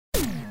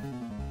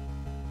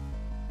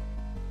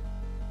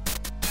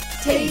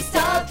Taste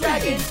of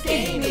Dragons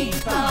Gaming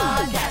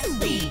Podcast.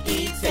 We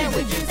eat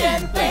sandwiches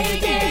and play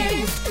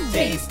games.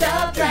 Taste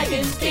of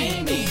Dragons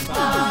Gaming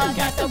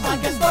Podcast. A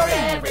podcast for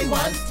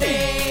everyone's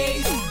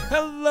taste.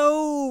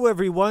 Hello,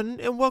 everyone,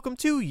 and welcome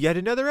to yet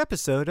another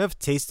episode of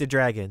Taste of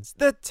Dragons,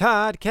 the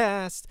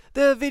Toddcast,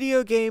 the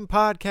video game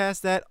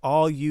podcast that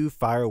all you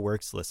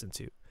fireworks listen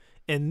to.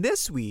 And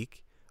this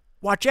week,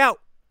 watch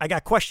out! I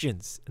got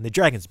questions, and the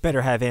dragons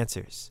better have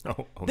answers.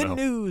 The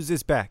news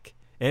is back,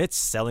 and it's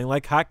selling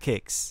like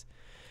hotcakes.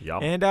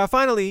 Yum. And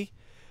finally,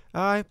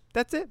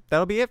 that's it.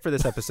 That'll be it for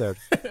this episode.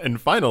 And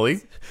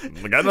finally,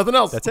 we got nothing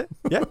else. That's it.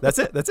 Yeah, that's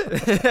it. That's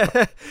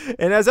it.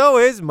 And as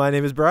always, my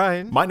name is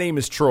Brian. My name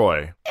is Troy.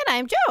 And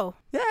I'm Joe.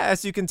 Yeah,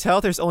 as you can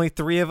tell, there's only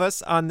 3 of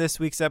us on this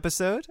week's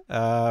episode.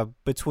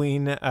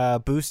 Between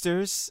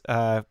boosters,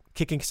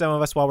 kicking some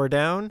of us while we're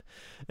down,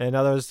 and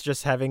others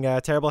just having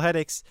terrible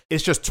headaches.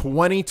 It's just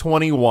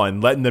 2021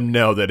 letting them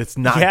know that it's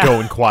not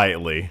going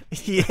quietly.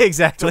 Yeah,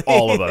 exactly. To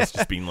all of us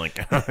just being like,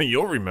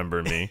 you'll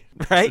remember me.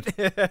 Right?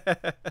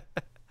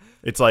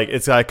 It's like,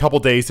 it's got a couple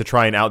days to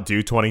try and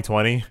outdo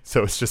 2020.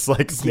 So it's just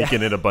like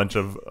sneaking in a bunch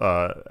of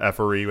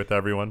effery with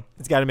everyone.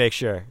 It's got to make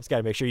sure. It's got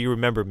to make sure you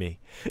remember me.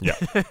 Yeah.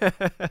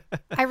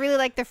 I really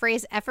like the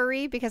phrase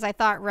effery because I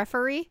thought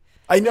referee.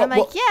 I know. And I'm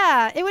like,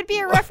 yeah, it would be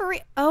a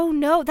referee. Oh,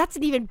 no, that's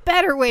an even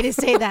better way to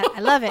say that. I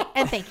love it.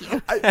 And thank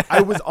you.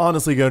 I was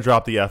honestly going to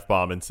drop the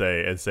F-bomb and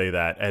say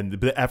that. And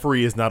the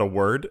effery is not a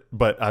word,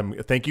 but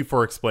thank you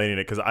for explaining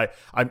it because I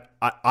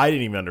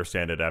didn't even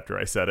understand it after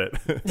I said it.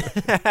 It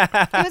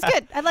was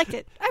good. I liked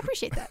it. I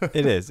appreciate that.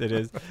 It is.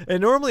 And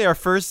normally our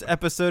first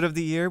episode of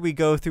the year, we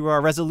go through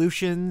our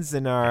resolutions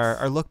and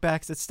our look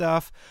backs at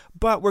stuff.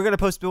 But we're going to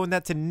postpone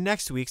that to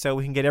next week so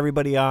we can get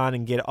everybody on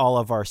and get all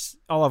of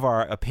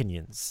our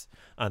opinions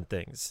on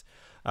things.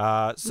 You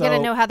gotta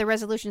know how the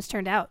resolutions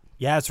turned out.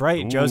 Yeah, that's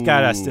right. Joe's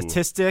got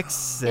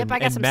statistics and, I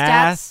got some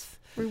math.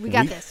 Stats. We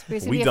got this.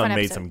 We done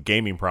made some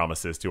gaming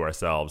promises to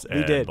ourselves,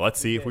 and we did. Let's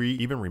see if we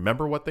even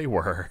remember what they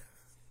were.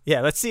 Yeah,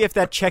 let's see if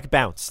that check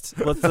bounced.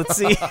 Let's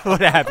see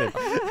what happened.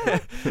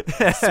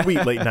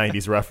 Sweet late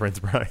 90s reference,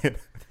 Brian.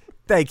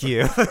 Thank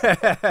you. Look,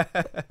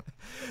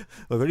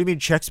 what do you mean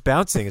checks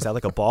bouncing? Is that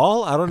like a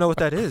ball? I don't know what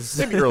that is.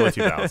 Maybe early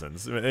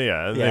 2000s.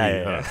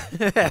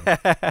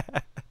 Yeah.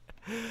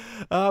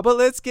 But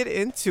let's get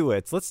into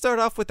it. Let's start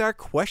off with our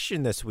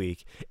question this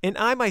week. And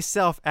I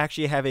myself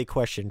actually have a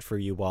question for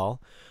you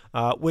all,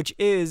 which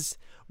is,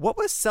 what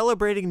was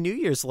celebrating New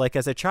Year's like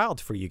as a child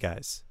for you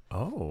guys?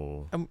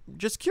 Oh. I'm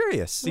just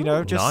curious, just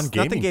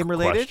non-gaming nothing game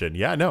related. Question.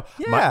 Yeah, no.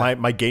 Yeah.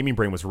 My gaming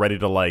brain was ready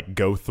to like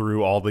go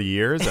through all the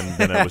years, and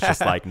then it was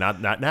just like,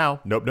 not now.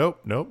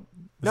 Nope.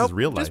 This is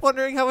real life. Just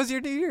wondering, how was your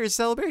New Year's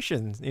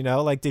celebration?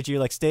 Did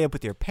you stay up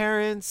with your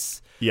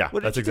parents? Yeah,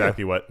 that's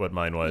exactly what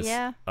mine was.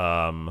 Yeah.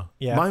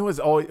 Mine was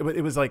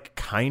it was like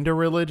kind of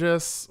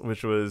religious,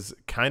 which was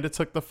kind of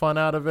took the fun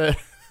out of it.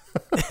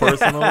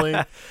 Personally,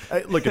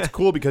 look, it's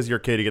cool because you're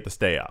a kid, you get to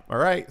stay up. All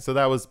right, so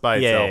that was by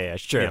itself,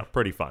 sure,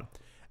 pretty fun.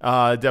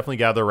 Definitely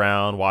gather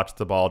around, watch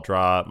the ball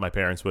drop. My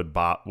parents would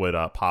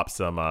pop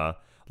some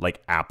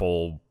like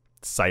apple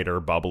cider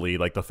bubbly,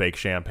 like the fake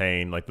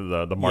champagne, like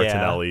the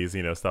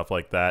Martinellis, stuff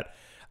like that.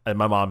 And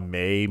my mom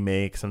may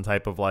make some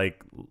type of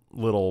like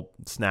little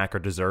snack or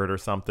dessert or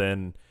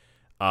something.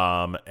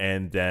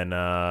 And then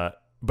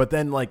but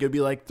then like it'd be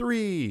like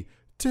 3,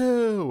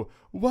 2,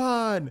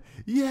 1,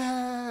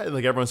 yeah, and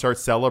like everyone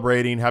starts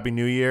celebrating Happy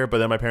New Year. But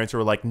then my parents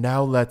were like,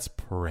 now let's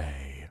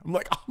pray. I'm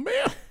like, oh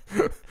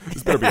man,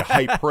 this better be a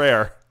hype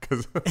prayer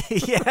because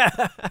you're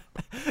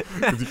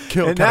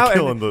killing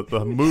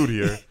the mood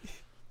here.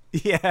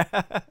 Yeah.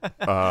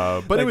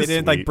 But it was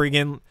they didn't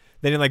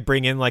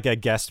bring in like a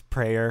guest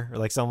prayer or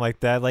like something like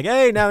that. Like,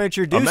 hey, now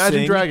introducing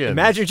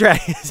Imagine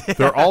Dragons.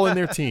 They're all in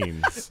their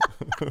teens.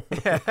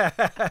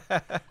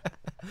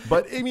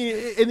 But I mean,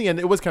 in the end,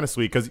 it was kind of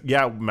sweet because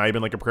it might have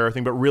been like a prayer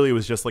thing, but really it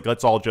was just like,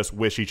 let's all just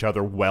wish each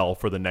other well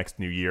for the next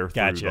new year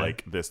through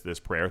like this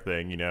prayer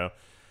thing, and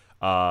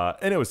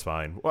it was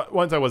fine.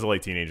 Once I was a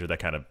late teenager, that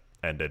kind of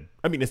ended.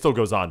 I mean, it still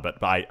goes on, but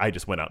I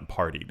just went out and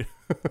partied.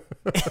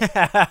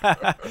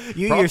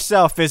 You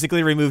yourself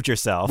physically removed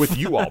yourself with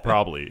you all,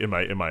 probably in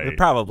my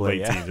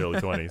late teens, early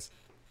 20s.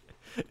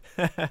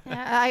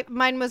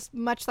 Mine was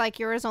much like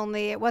yours,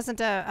 only it wasn't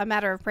a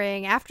matter of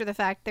praying after the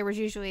fact. There was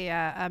usually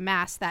a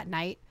mass that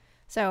night.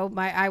 So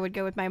I would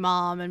go with my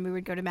mom and we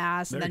would go to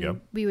mass, and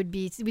then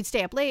we'd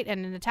stay up late.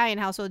 And in Italian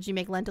households, you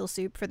make lentil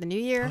soup for the New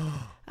Year.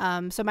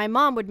 So my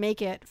mom would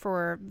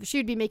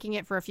she'd be making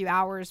it for a few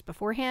hours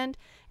beforehand,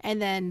 and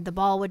then the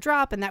ball would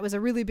drop, and that was a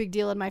really big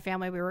deal in my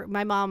family.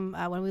 My mom,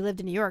 when we lived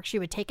in New York, she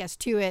would take us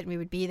to it, and we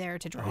would be there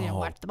to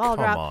watch the ball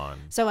drop. On.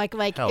 So like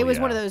it was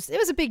one of those. It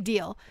was a big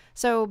deal.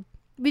 So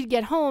we'd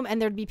get home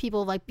and there'd be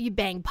people like you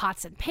bang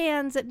pots and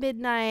pans at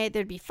midnight.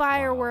 There'd be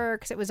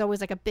fireworks. Wow. It was always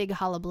like a big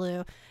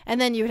hullabaloo.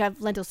 And then you would have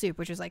lentil soup,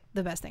 which was like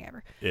the best thing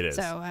ever. It is.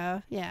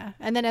 So yeah.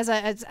 And then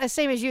as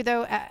same as you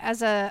though,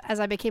 as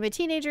I became a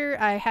teenager,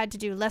 I had to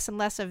do less and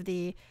less of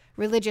the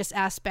religious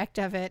aspect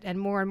of it, and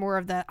more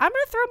of the I'm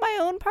gonna throw my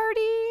own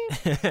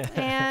party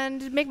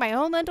and make my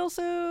own lentil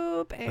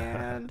soup,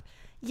 and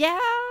yeah.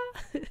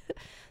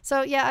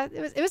 So yeah,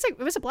 it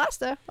was a blast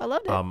though. I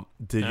loved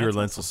it. Did your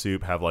lentil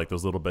soup have like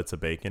those little bits of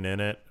bacon in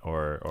it,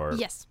 or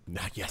Yes.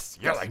 Yes,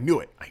 I knew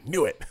it.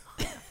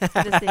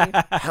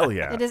 Hell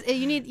yeah! It is.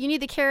 You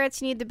need the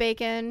carrots. You need the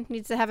bacon. It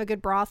needs to have a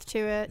good broth to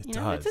it. It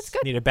does. It's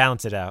good. You need to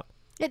balance it out.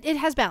 It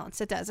has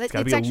balance. It does. It's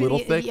gotta be a little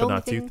thick, but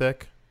not too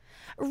thick.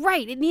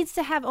 Right. It needs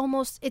to have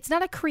almost. It's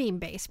not a cream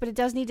base, but it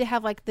does need to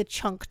have like the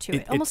chunk to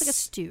it, almost like a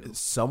stew.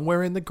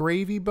 Somewhere in the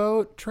gravy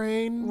boat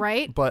train,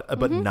 right? But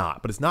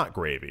not. But it's not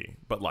gravy.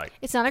 But like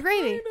it's not a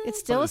gravy. It's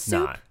still a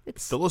soup. Not.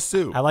 It's still a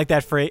soup. I like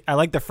that phrase. I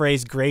like the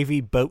phrase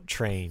 "gravy boat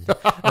train."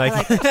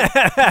 Like,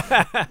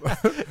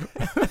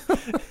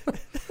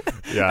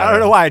 yeah, I don't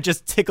know why it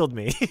just tickled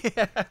me.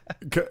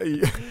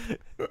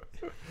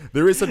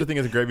 There is such a thing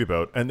as a gravy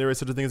boat, and there is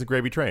such a thing as a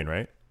gravy train,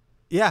 right?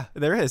 Yeah,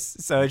 there is.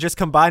 So just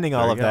combining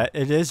all of that,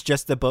 it is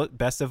just the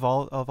best of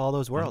all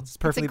those worlds. It's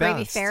perfectly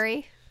balanced. It's a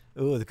gravy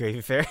fairy. Ooh, the gravy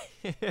fairy.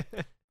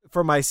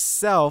 For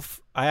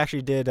myself, I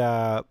actually did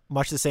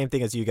much the same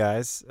thing as you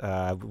guys.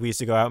 We used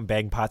to go out and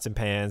bang pots and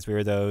pans. We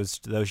were those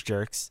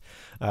jerks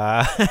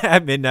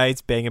at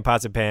midnights, banging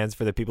pots and pans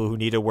for the people who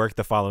need to work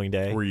the following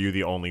day. Were you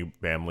the only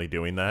family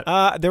doing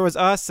that? There was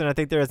us, and I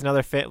think there was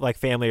another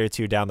family or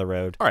two down the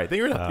road. All right, then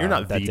you're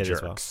not the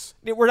jerks.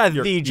 Well. We're not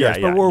the jerks,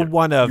 but we're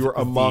one of. You're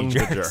among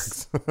the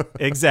jerks.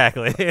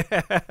 Exactly.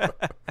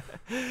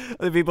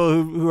 The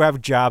people who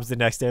have jobs the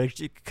next day.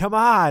 Like, come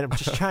on, I'm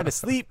just trying to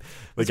sleep.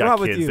 What's they got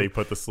wrong kids with you? They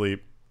put to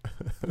sleep.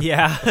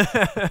 Yeah.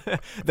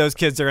 Those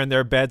kids are in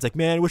their beds like,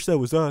 man, I wish that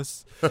was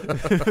us.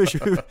 wish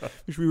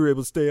we were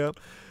able to stay up.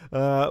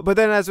 But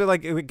then as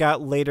we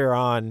got later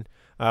on,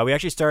 we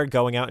actually started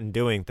going out and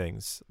doing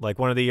things. Like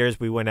one of the years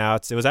we went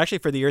out, it was actually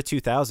for the year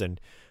 2000.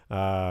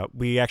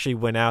 We actually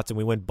went out and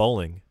we went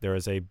bowling. There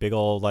was a big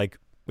old,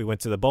 we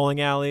went to the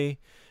bowling alley,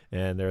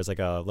 and there was like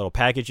a little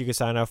package you could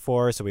sign up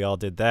for. So we all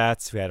did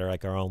that. So we had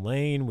our own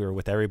lane. We were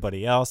with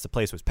everybody else. The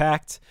place was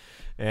packed.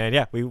 And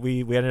yeah,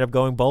 we ended up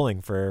going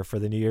bowling for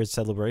the New Year's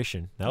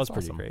celebration. That was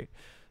pretty great.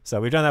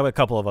 So we've done that with a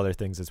couple of other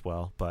things as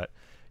well. But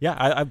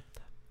yeah,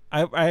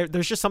 I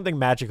there's just something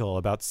magical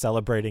about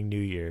celebrating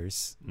New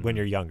Year's when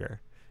you're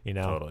younger, you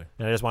know? Totally.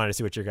 And I just wanted to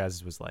see what your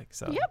guys' was like.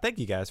 So Thank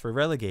you guys for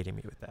relegating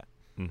me with that.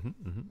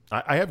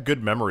 I have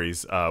good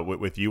memories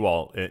with you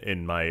all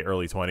in my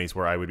early 20s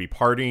where I would be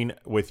partying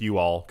with you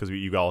all because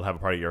you all have a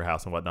party at your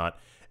house and whatnot.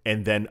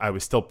 And then I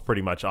was still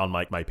pretty much on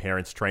my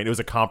parents' train. It was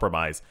a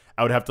compromise.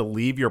 I would have to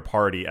leave your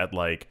party at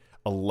like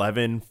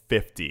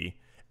 11:50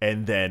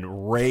 and then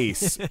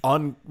race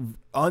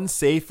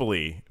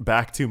unsafely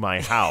back to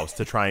my house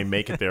to try and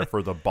make it there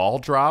for the ball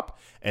drop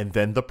and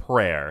then the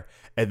prayer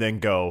and then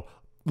go,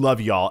 love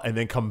y'all, and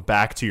then come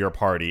back to your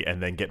party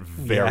and then get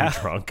very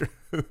drunk.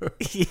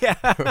 Yeah.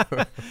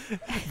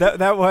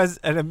 That was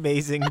an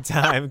amazing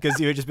time because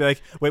you would just be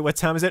like, wait, what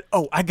time is it?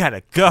 Oh, I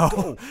gotta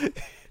go.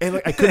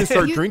 And I couldn't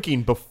start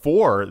drinking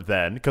before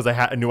then because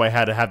I knew I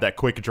had to have that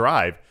quick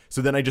drive.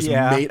 So then I just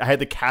I had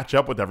to catch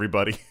up with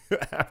everybody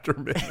after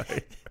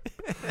midnight.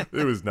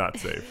 It was not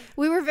safe.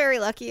 We were very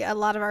lucky. A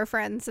lot of our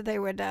friends, they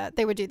would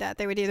do that.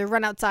 They would either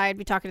run outside,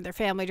 be talking to their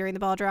family during the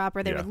ball drop,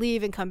 or they would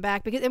leave and come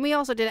back. And we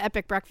also did an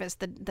epic breakfast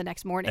the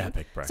next morning.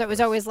 Epic breakfast. So it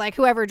was always like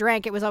whoever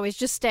drank, it was always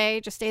just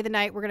stay the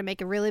night. We're gonna make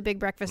a really big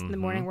breakfast in the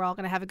morning. We're all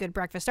gonna have a good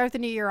breakfast. Start the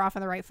new year off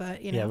on the right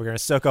foot. You know? Yeah, we're gonna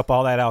soak up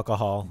all that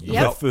alcohol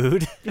with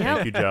food.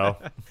 Thank you, Joe.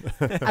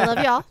 I love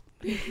y'all.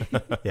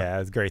 Yeah, it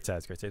was great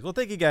times. Well,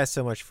 thank you guys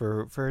so much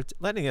for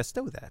letting us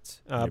know that.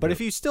 But if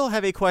you still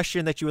have a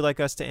question that you would like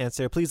us to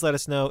answer, please let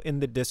us know in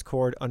the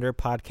Discord under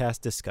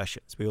podcast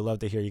discussions. We would love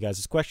to hear you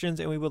guys'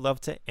 questions, and we would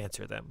love to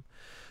answer them.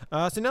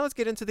 So now let's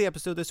get into the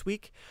episode this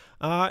week.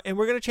 And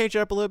we're going to change it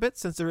up a little bit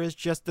since there is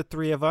just the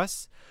three of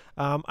us.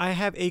 I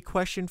have a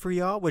question for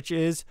y'all, which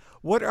is,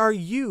 what are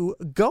you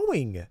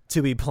going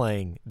to be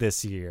playing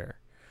this year?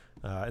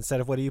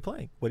 Instead of what are you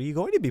playing? What are you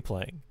going to be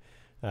playing?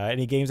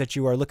 Any games that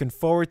you are looking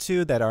forward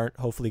to that aren't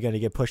hopefully going to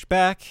get pushed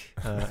back?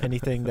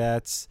 Anything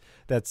that's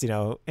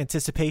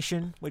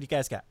anticipation? What do you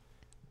guys got?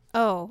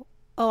 Oh,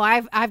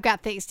 I've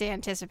got things to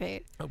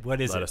anticipate. What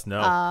is it? Let us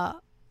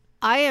know.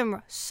 I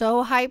am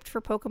so hyped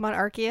for Pokemon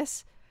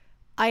Arceus.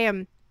 I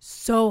am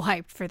so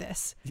hyped for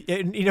this.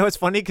 And you know, it's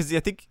funny because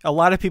I think a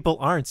lot of people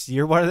aren't.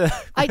 You're one of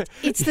the.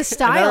 It's the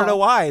style. And I don't know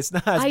why it's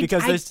not. It's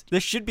because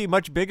this should be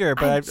much bigger,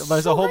 but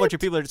there's a whole bunch of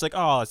people that are just like,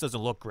 oh, this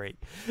doesn't look great.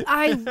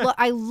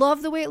 I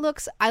love the way it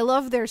looks. I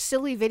love their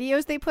silly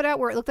videos they put out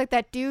where it looked like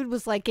that dude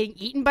was like getting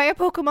eaten by a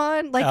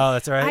Pokemon. Like, oh,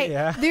 that's right.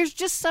 Yeah. There's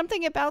just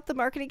something about the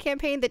marketing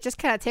campaign that just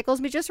kind of tickles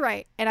me just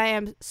right, and I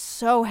am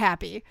so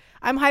happy.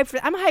 I'm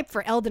hyped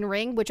for Elden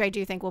Ring, which I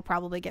do think will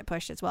probably get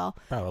pushed as well.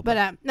 Probably.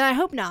 But I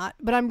hope not.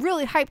 But I'm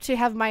really hyped to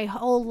have my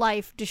whole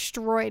life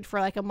destroyed for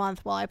like a month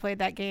while I played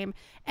that game,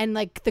 and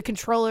like the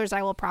controllers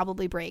I will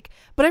probably break.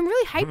 But I'm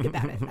really hyped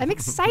about it. I'm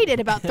excited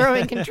about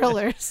throwing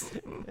controllers.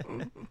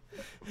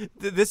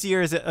 This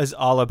year is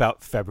all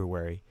about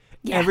February.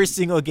 Yeah. Every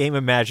single game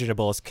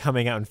imaginable is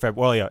coming out in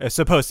February. Well, yeah, it's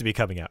supposed to be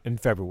coming out in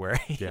February.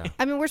 Yeah.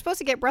 I mean, we're supposed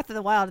to get Breath of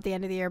the Wild at the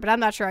end of the year, but I'm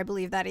not sure I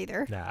believe that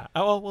either. Nah.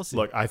 Oh, well, we'll see.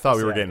 Look, I thought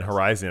we were See how it getting goes.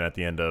 Horizon at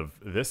the end of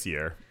this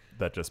year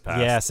that just passed.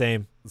 Yeah,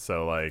 same.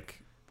 So,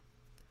 like,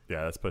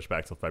 yeah, that's pushed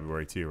back till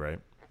February too, right?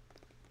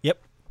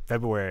 Yep.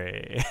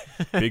 February.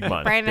 Big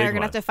month. Brian and I big are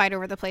going to have month. to fight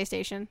over the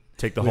PlayStation.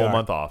 Take the We whole are.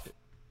 month off.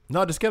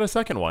 No, just get a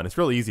second one. It's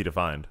really easy to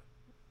find.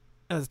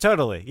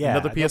 Totally. Yeah.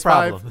 Another no PS5,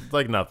 problem.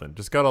 like nothing.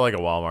 Just go to like a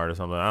Walmart or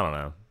something. I don't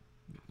know.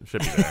 It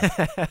should be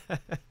there.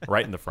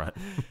 Right in the front.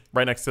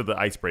 Right next to the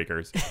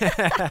icebreakers.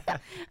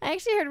 I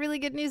actually heard really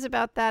good news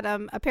about that.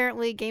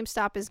 Apparently,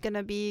 GameStop is going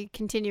to be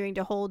continuing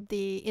to hold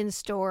the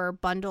in-store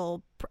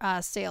bundle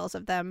sales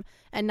of them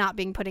and not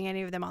being putting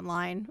any of them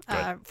online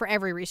for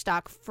every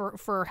restock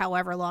for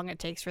however long it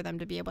takes for them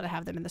to be able to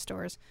have them in the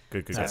stores.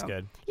 Good. That's So-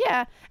 good.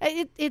 Yeah,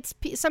 it's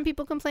some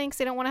people complain because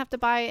they don't want to have to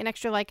buy an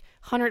extra like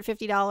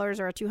 $150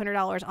 or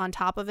 $200 on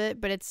top of it,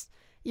 but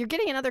you're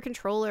getting another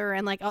controller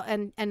and like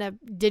and a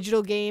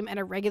digital game and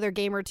a regular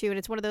game or two, and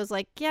it's one of those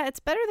like, yeah, it's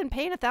better than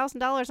paying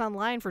 $1,000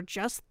 online for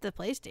just the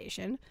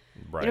PlayStation.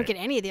 Right. You don't get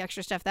any of the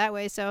extra stuff that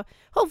way, so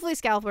hopefully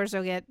scalpers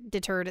will get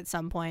deterred at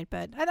some point.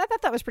 But I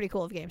thought that was pretty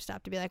cool of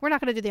GameStop to be like, we're not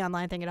going to do the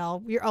online thing at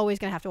all. You're always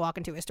going to have to walk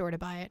into a store to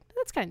buy it.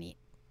 That's kind of neat.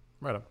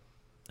 Right on.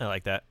 I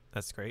like that.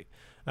 That's great.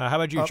 How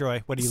about you,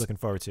 Troy? What are you looking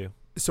forward to?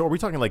 So are we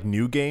talking like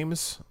new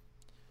games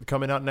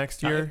coming out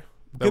next year?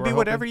 that Could be we're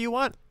whatever hoping? you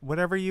want.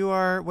 Whatever you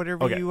are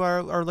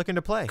looking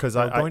to play. Because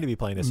I'm I'm going to be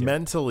playing this year.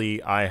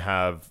 Mentally, I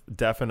have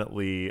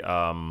definitely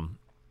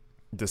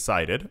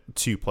decided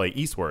to play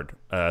Eastward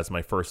as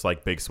my first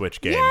like big Switch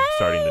game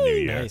starting the new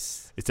year.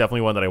 Nice. It's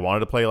definitely one that I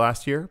wanted to play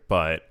last year,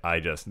 but I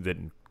just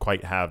didn't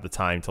quite have the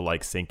time to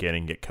like sink in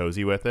and get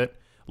cozy with it.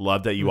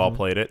 Love that you all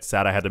played it.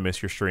 Sad I had to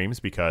miss your streams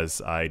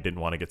because I didn't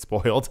want to get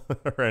spoiled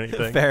or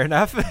anything. Fair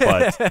enough.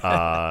 But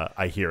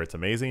I hear it's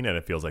amazing and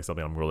it feels like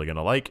something I'm really going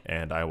to like.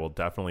 And I will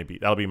definitely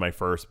that'll be my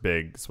first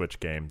big Switch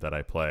game that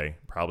I play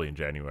probably in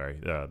January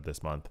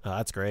this month. Oh,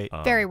 that's great.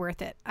 Very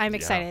worth it. I'm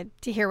excited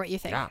to hear what you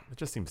think. Yeah, it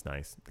just seems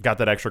nice. Got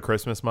that extra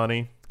Christmas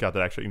money. Got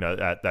that extra,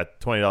 that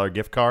 $20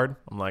 gift card.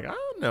 I'm like, I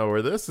don't know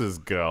where this is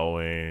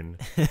going.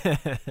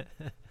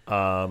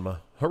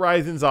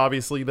 Horizon's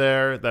obviously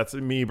there. That's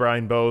me,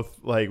 Brian, both.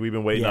 Like we've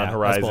been waiting on Yeah,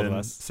 that's both of Horizon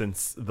us.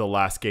 since the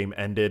last game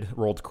ended,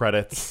 rolled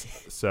credits.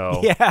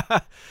 So yeah.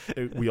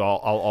 I'll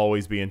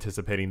always be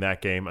anticipating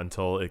that game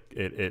until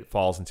it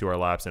falls into our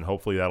laps, and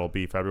hopefully that'll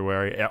be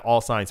February.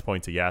 All signs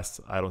point to yes.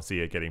 I don't see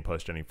it getting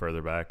pushed any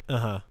further back.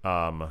 I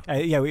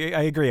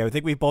agree. I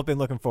think we've both been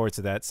looking forward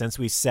to that since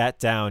we sat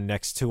down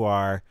next to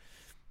our,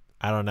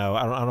 I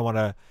don't want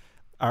to,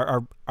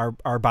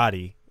 our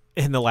body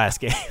in the last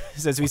game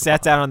since we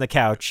sat down on the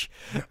couch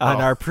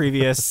on our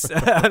previous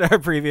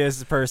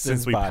person's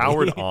Since we body.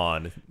 powered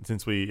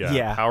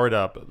powered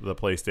up the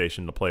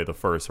PlayStation to play the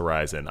first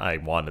Horizon, I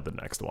wanted the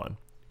next one.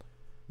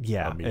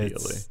 Yeah,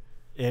 immediately.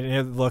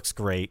 It looks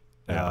great.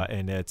 Yeah.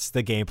 And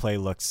the gameplay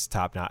looks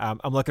top notch.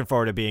 I'm looking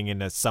forward to being in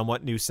a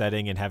somewhat new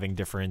setting and having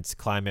different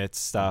climates,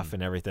 stuff,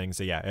 and everything.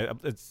 So yeah,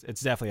 it's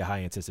definitely a high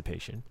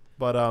anticipation.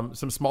 But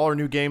some smaller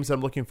new games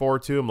I'm looking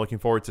forward to. I'm looking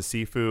forward to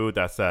Sifu.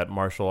 That's that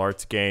martial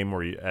arts game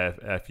where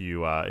if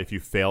you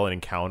fail an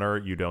encounter,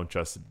 you don't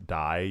just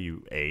die,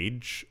 you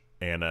age,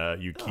 and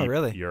you keep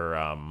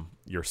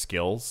your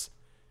skills,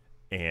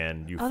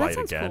 and you fight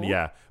sounds again. cool.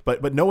 Yeah,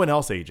 but no one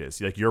else ages.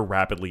 Like you're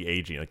rapidly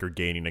aging. Like you're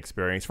gaining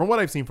experience. From what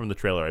I've seen from the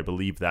trailer, I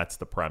believe that's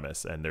the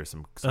premise, and there's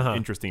some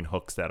interesting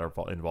hooks that are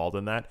involved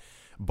in that.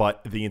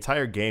 But the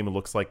entire game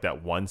looks like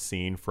that one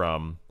scene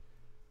from.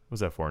 What was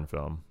that foreign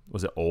film?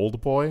 Was it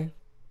Old Boy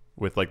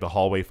with like the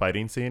hallway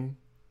fighting scene?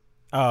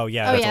 Oh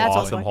yeah, Oh, that's yeah, that's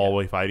Awesome Old Boy.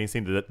 hallway fighting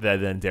scene that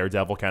then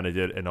Daredevil kind of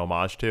did an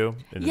homage to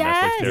in the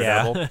Yes! Netflix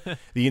Daredevil.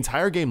 The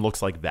entire game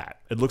looks like that.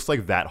 It looks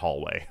like that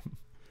hallway,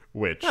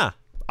 which Huh.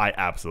 I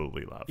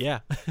absolutely love. Yeah.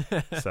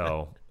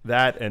 So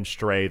that and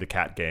Stray, the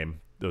cat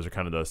game, those are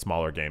kind of the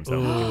smaller games that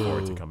I'm looking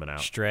forward to coming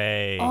out.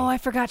 Stray. Oh, I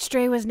forgot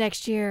Stray was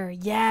next year.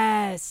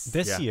 Yes.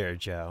 This year,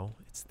 Joe.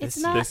 It's It's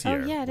this not- This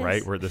year, oh, yeah, it is.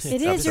 right? Where this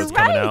It is, episode's you're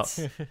coming right. out.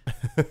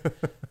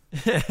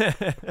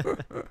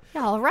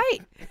 All right.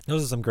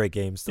 Those are some great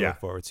games to Yeah. look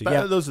forward to. But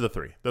Yeah. those are the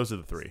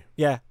three.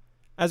 Yeah.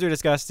 As we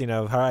discussed,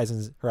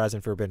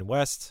 Horizon Forbidden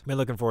West. Been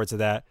looking forward to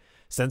that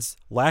since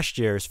last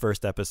year's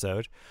first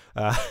episode.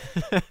 And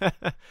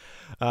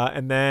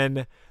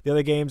then the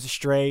other games,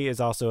 Stray is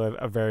also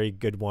a very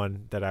good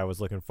one that I was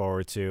looking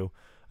forward to.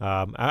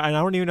 I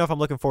don't even know if I'm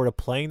looking forward to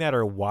playing that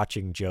or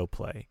watching Joe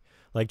play.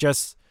 Like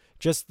just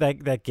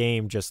that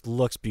game just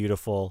looks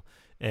beautiful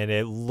and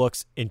it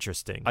looks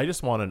interesting. I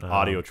just want an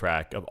audio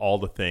track of all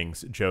the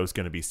things Joe's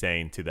going to be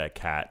saying to that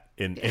cat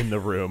in the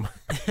room.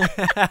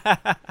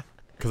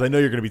 Because I know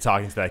you're going to be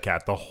talking to that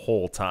cat the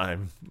whole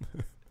time.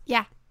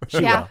 Yeah.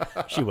 Yeah.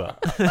 She will.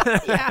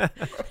 Yeah.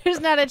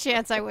 There's not a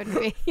chance I wouldn't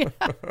be.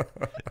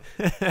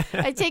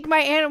 I take my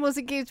animals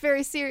and games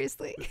very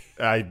seriously.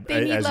 They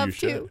need as love you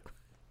should. too.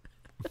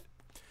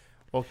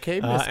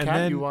 Okay, Miss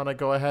Cat, you want to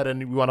go ahead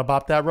and you want to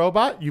bop that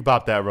robot? You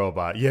bop that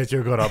robot. Yes,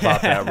 you're going to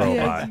bop that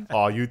robot.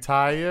 Oh, you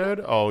tired?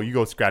 Oh, you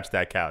go scratch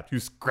that couch. You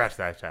scratch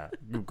that couch.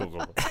 You go.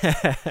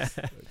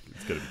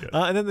 It's going to be good.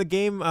 And then the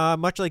game,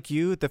 much like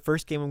you, the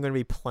first game I'm going to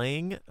be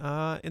playing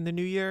in the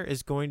new year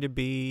is going to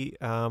be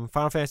Final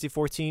Fantasy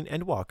XIV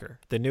Endwalker,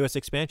 the newest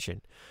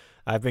expansion.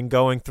 I've been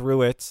going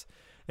through it,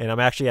 and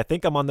I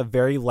think I'm on the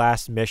very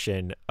last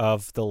mission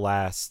of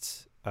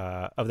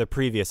the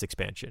previous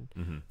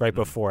expansion, right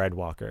before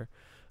Endwalker.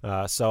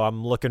 So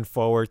I'm looking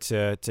forward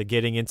to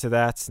getting into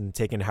that and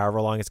taking however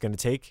long it's going to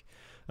take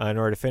in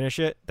order to finish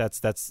it.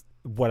 That's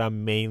what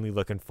I'm mainly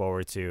looking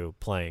forward to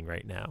playing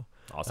right now.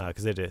 Awesome,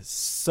 because it is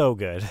so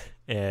good,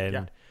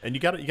 and you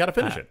got to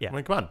finish it. Yeah. I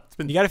mean, come on,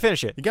 you got to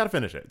finish it. You got to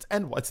finish it.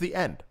 It's the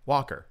end,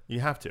 Walker. You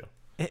have to.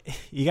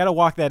 You got to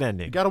walk that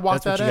ending. You got to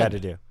walk that. That's what you got to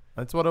do.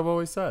 That's what I've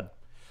always said.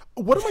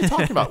 What am I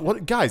talking about?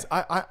 What guys?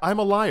 I'm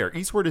a liar.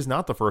 Eastward is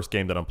not the first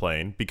game that I'm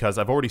playing because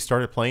I've already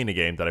started playing a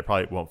game that I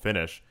probably won't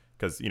finish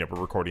because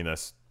we're recording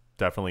this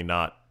definitely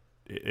not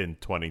in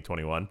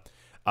 2021.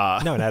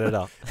 No, not at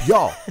all.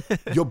 Y'all,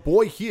 your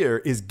boy here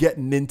is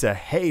getting into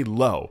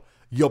Halo.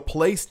 Your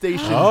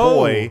PlayStation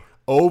boy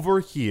over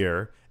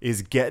here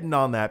is getting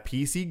on that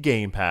PC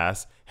Game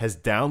Pass, has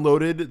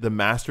downloaded the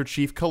Master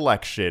Chief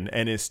Collection,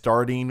 and is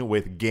starting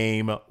with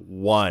Game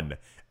 1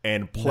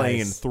 and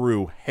playing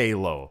through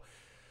Halo.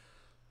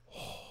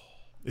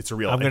 It's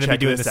real. I'm going to be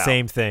doing the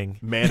same thing.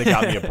 Amanda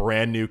got me a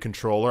brand new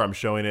controller. I'm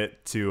showing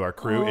it to our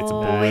crew. It's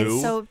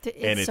blue.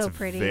 It's so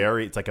pretty.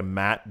 It's like a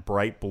matte,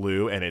 bright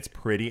blue, and it's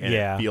pretty, and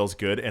it feels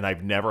good. And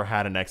I've never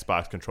had an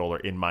Xbox controller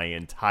in my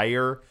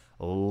entire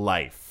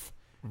life.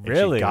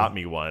 Really? And she got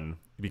me one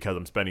because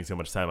I'm spending so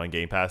much time on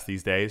Game Pass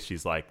these days.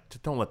 She's like,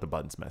 just don't let the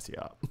buttons mess you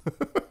up.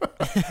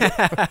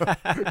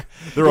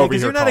 They're over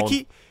here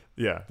calling.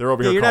 They're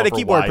over here. You're not a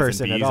keyboard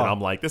person at all. And I'm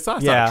like, this is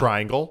not a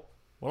triangle.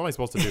 What am I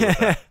supposed to do with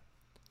that?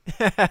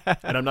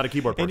 And I'm not a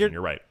keyboard person.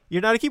 You're right.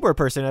 You're not a keyboard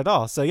person at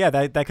all. So yeah,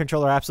 that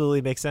controller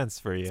absolutely makes sense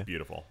for you. It's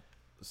beautiful.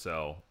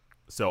 So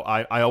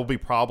I'll be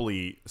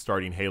probably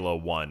starting Halo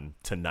 1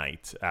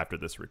 tonight after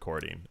this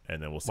recording,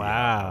 and then we'll see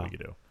how we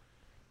do.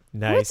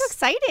 Nice. Oh, it's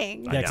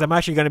exciting. Yeah, because I'm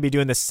actually going to be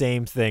doing the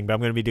same thing, but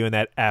I'm going to be doing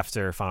that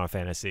after Final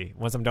Fantasy.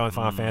 Once I'm done with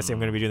Final Fantasy, I'm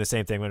going to be doing the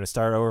same thing. I'm going to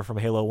start over from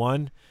Halo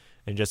 1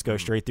 and just go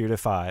straight through to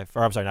 5.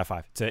 Or I'm sorry, not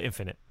 5, to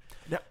Infinite.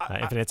 Now,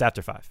 Infinite's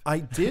after 5. I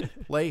did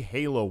play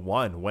Halo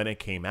 1 when it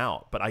came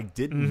out, but I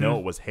didn't know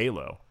it was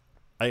Halo.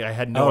 I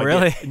had no idea.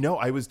 Really? No,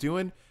 I was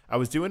doing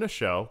a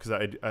show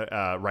because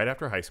I right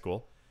after high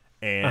school,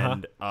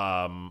 and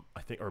I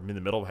think, or in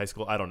the middle of high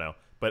school, I don't know,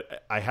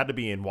 but I had to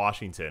be in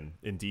Washington,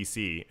 in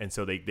DC, and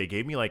so they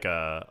gave me like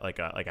a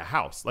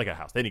house. They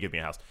didn't give me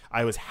a house.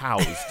 I was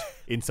housed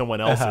in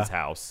someone else's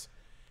house.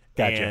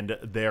 Gotcha. And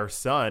their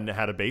son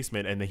had a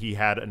basement, and he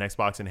had an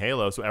Xbox and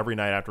Halo. So every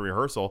night after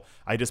rehearsal,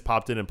 I just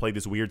popped in and played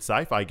this weird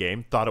sci-fi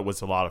game. Thought it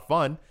was a lot of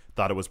fun.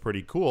 Thought it was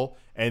pretty cool.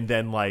 And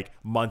then like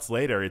months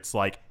later, it's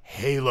like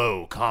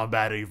Halo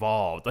Combat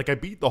Evolved. Like I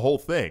beat the whole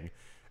thing,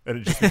 and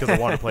it's just because I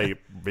wanted to play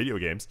video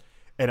games.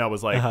 And I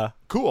was like,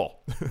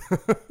 cool.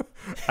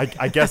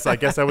 I guess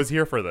I was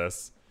here for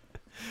this.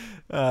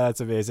 That's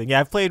amazing. Yeah,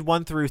 I've played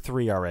 1 through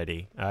 3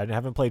 already. I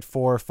haven't played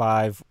 4,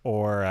 5,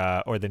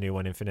 or the new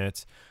one,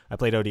 Infinite. I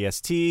played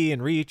ODST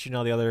and Reach and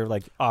all the other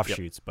like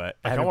offshoots, but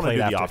I haven't played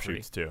after 3. I want to do the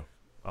offshoots too.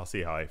 I'll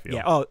see how I feel.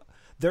 Yeah. Oh,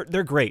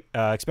 they're great.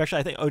 Especially,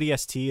 I think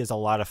ODST is a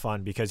lot of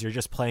fun because you're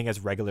just playing as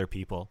regular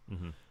people,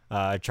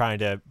 trying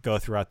to go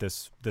throughout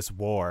this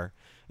war.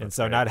 And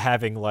so not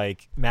having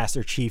like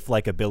Master Chief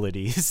like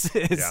abilities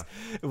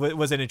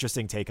was an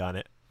interesting take on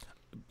it.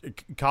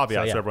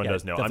 Caveat, so everyone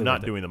does know, I'm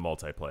not doing the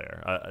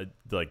multiplayer.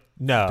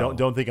 No,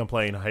 don't think I'm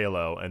playing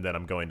Halo and then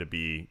I'm going to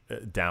be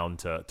down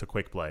to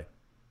quick play.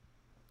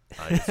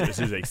 This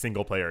is a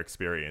single player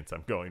experience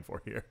I'm going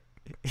for here.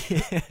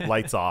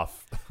 Lights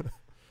off,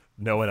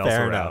 no one else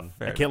around.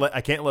 I can't let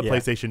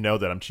PlayStation know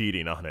that I'm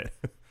cheating on it.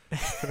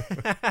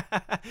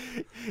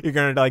 You're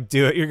gonna like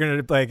do it. You're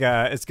gonna like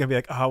it's gonna be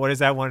like, oh, what is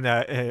that one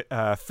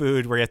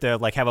food where you have to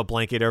like have a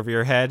blanket over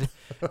your head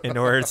in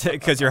order to,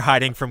 because you're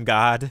hiding from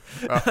God.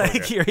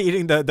 You're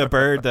eating the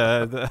bird.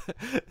 The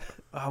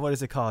what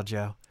is it called,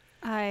 Joe?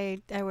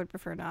 I would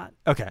prefer not.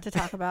 Okay. To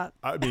talk about.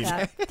 I mean,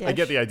 that dish. I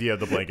get the idea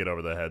of the blanket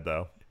over the head,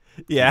 though.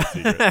 Yeah.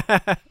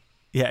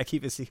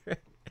 Keep it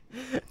secret.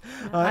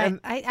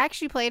 I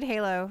actually played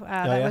Halo.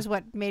 That was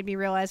what made me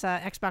realize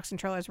Xbox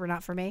controllers were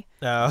not for me.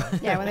 Oh.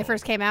 Yeah, when they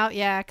first came out,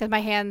 because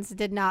my hands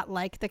did not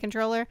like the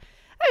controller.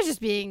 I was just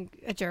being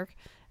a jerk.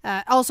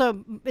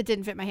 Also, it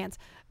didn't fit my hands.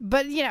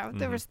 But,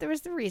 there was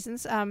the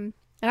reasons. And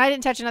I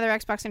didn't touch another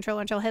Xbox controller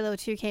until Halo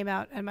 2 came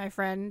out, and my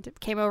friend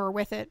came over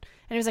with it.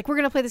 And he was like, we're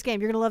going to play this game.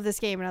 You're going to love this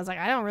game. And I was like,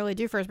 I don't really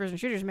do first-person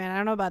shooters, man. I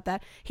don't know about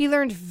that. He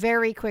learned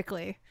very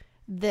quickly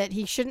that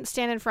he shouldn't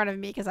stand in front of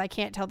me because I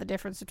can't tell the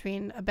difference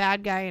between a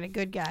bad guy and a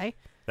good guy.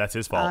 That's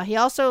his fault. He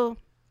also...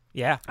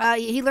 Yeah.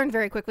 He learned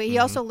very quickly. He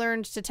also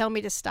learned to tell me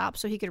to stop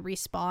so he could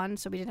respawn,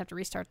 so we didn't have to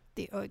restart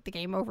the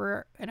game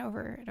over and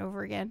over and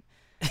over again.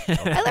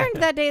 I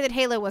learned that day that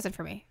Halo wasn't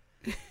for me.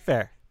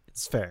 Fair.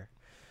 It's fair.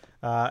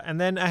 And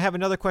then I have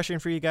another question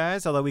for you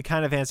guys, although we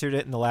kind of answered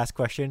it in the last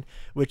question,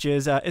 which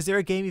is there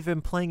a game you've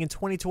been playing in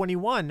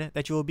 2021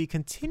 that you will be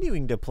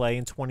continuing to play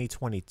in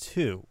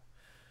 2022?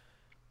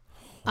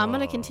 I'm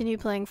going to continue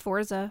playing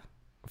Forza.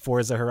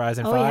 Forza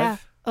Horizon 5? Yeah.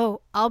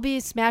 Oh, I'll be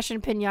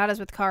smashing piñatas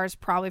with cars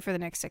probably for the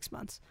next 6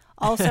 months.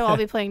 Also, I'll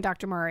be playing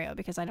Dr. Mario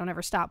because I don't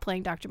ever stop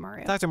playing Dr.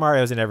 Mario. Dr.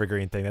 Mario's an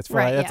evergreen thing. That's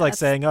right. That's like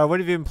saying, oh, what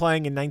have you been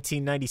playing in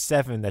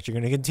 1997 that you're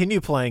going to continue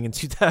playing in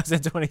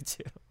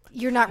 2022?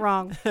 You're not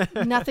wrong.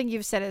 Nothing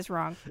you've said is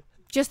wrong.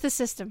 Just the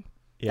system.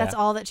 Yeah, that's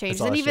all that changes.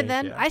 all And that's even changed,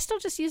 then, yeah. I still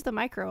just use the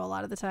micro a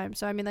lot of the time.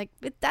 So, I mean, like,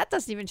 that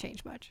doesn't even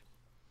change much.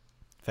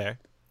 Fair.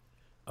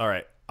 All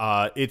right.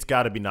 It's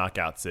got to be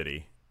Knockout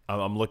City.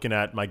 I'm looking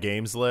at my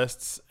games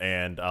lists,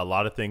 and a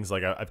lot of things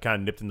like I've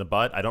kind of nipped in the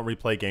butt. I don't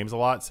replay games a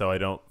lot, so I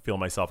don't feel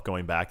myself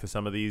going back to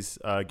some of these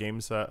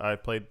games I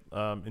played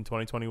in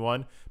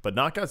 2021. But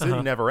Knockout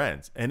City never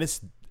ends, and it's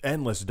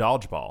endless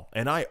dodgeball,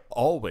 and I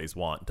always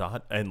want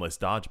endless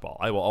dodgeball.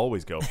 I will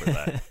always go for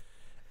that.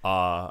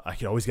 I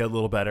can always get a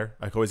little better.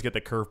 I can always get the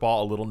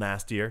curveball a little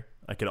nastier.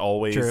 I can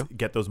always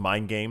get those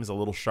mind games a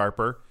little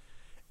sharper.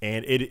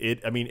 And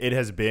it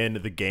has been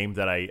the game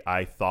that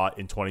I thought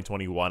in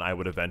 2021 I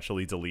would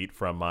eventually delete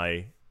from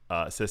my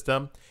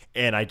system,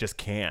 and I just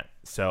can't.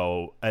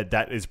 So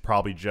that is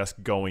probably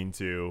just going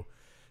to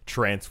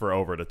transfer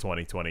over to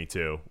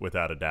 2022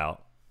 without a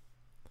doubt.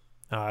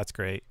 Oh, that's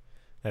great.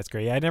 That's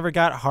great. Yeah, I never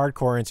got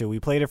hardcore into it. We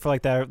played it for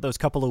like those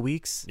couple of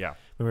weeks. Yeah.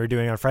 When we were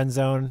doing it on Friend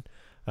Zone.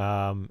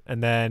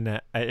 And then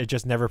it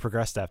just never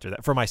progressed after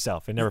that. For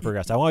myself, it never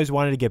progressed. I always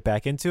wanted to get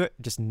back into it,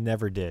 just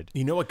never did.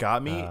 You know what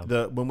got me?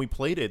 When we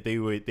played it,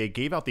 they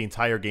gave out the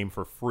entire game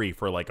for free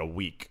for like a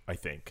week. I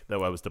think that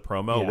was the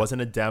promo. Yeah. It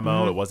wasn't a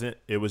demo.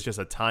 It was just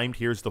a timed.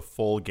 Here's the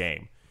full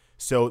game.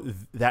 So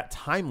that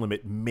time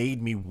limit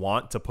made me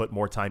want to put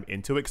more time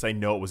into it because I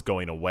know it was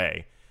going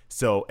away.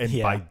 So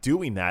by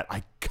doing that,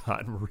 I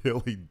got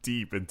really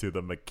deep into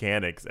the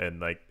mechanics and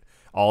like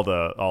all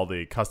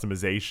the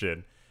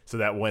customization. So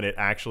that when it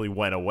actually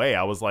went away,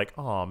 I was like,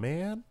 oh,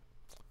 man,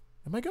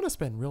 am I going to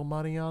spend real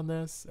money on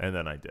this? And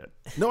then I did.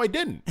 No, I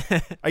didn't.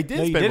 I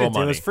did spend real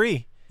money. It was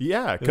free.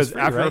 Yeah, because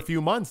after right? a few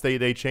months,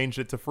 they changed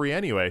it to free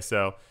anyway.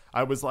 So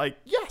I was like,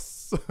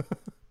 yes.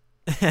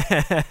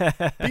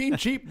 Being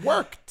cheap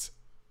worked.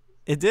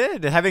 It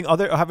did. Having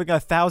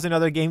 1,000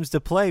 other games to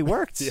play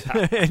worked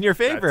in your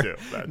favor.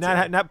 That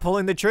too. Not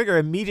pulling the trigger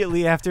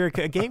immediately after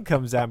a game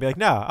comes out and be like,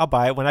 no, I'll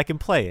buy it when I can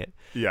play it.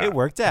 Yeah. It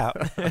worked out.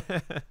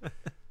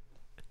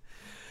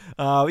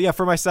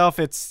 For myself,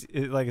 it's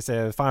like I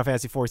said, Final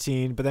Fantasy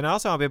 14. But then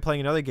also I've been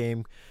playing another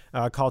game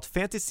called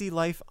Fantasy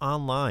Life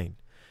Online.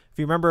 If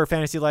you remember,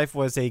 Fantasy Life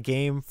was a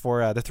game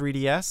for the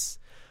 3DS.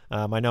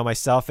 I know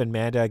myself and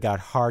Amanda got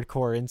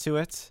hardcore into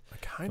it. I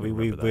kind of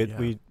remember that,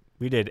 yeah.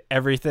 We did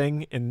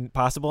everything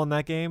possible in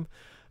that game.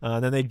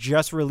 Then they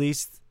just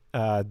released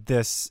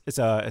this. It's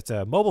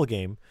a mobile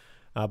game,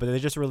 but they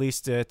just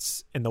released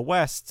it in the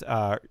West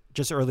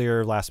just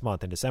earlier last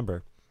month in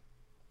December.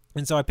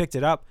 And so I picked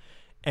it up.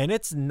 And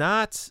it's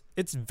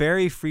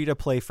very free to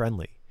play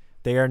friendly.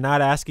 They are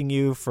not asking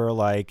you for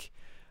like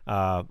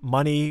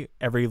money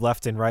every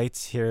left and right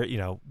here,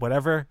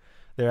 whatever.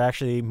 They're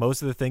actually,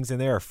 most of the things in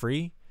there are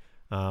free.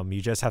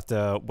 You just have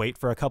to wait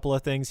for a couple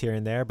of things here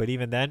and there, but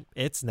even then,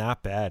 it's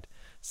not bad.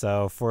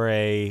 So for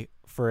a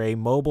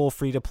mobile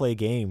free to play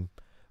game,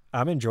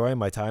 I'm enjoying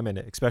my time in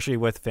it, especially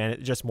with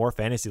just more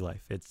Fantasy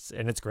Life.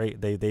 It's great.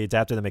 They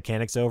adapted the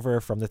mechanics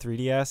over from the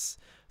 3DS,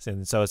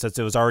 and so since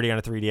it was already on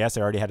a 3DS,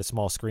 it already had a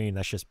small screen.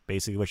 That's just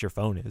basically what your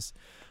phone is.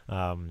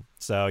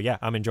 So yeah,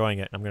 I'm enjoying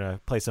it. I'm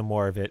gonna play some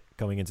more of it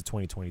going into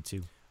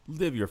 2022.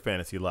 Live your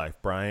fantasy life,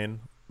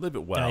 Brian. Live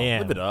it well. I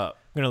am. Live it up.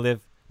 I'm gonna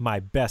live my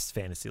best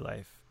fantasy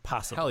life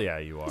possible. Hell yeah,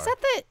 you are. Is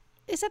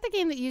that the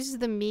game that uses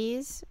the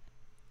Mii's?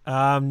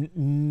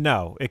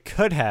 No, it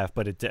could have,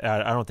 but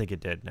I don't think it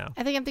did. No.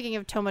 I think I'm thinking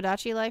of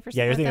Tomodachi Life or something.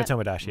 Yeah, you're thinking like that. of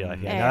Tomodachi Life.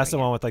 Yeah, There that's we the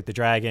go. one with like the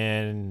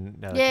dragon,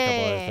 a couple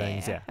other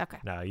things. Yeah. Okay.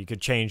 No, you could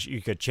change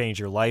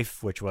your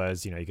life, which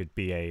was, you could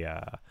be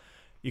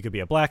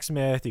a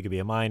blacksmith, you could be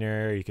a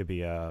miner, you could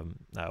be a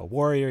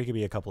warrior, you could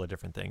be a couple of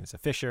different things, a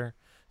fisher.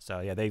 So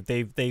yeah,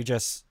 they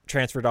just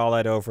transferred all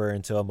that over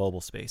into a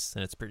mobile space,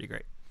 and it's pretty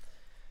great.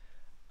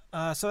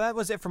 So that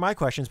was it for my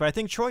questions, but I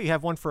think Troy, you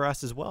have one for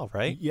us as well,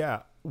 right?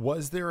 Yeah.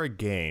 Was there a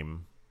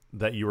game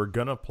that you were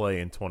gonna play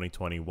in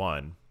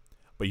 2021,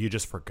 but you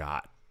just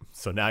forgot?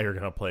 So now you're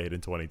gonna play it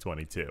in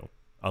 2022,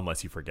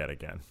 unless you forget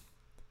again.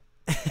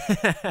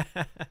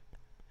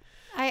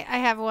 I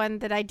have one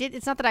that I did.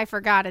 It's not that I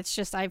forgot. It's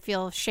just I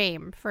feel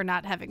shame for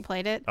not having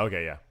played it.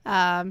 Okay,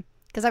 yeah.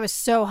 Because I was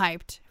so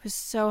hyped. I was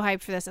so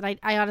hyped for this, and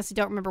I honestly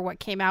don't remember what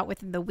came out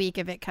within the week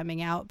of it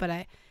coming out, but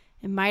it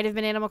might have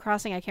been Animal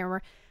Crossing. I can't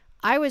remember.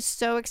 I was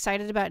so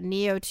excited about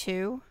Neo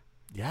 2.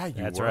 Yeah, you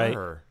That's were.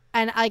 right.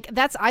 And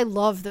I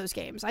love those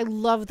games. I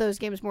love those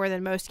games more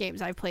than most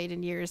games I've played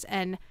in years.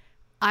 And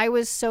I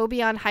was so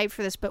beyond hyped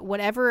for this, but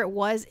whatever it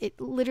was,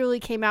 it literally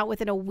came out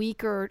within a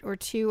week or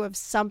two of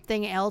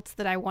something else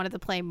that I wanted to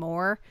play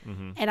more.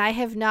 Mm-hmm. And I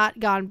have not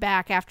gone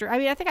back after. I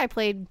mean, I think I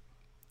played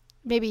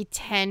maybe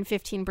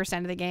 10-15%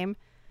 of the game.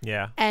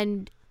 Yeah.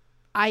 And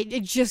I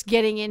just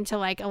getting into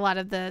like a lot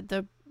of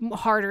the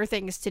harder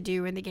things to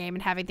do in the game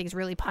and having things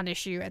really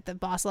punish you at the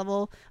boss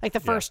level, like the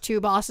first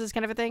two bosses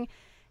kind of a thing.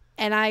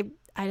 And I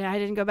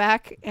didn't go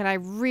back, and I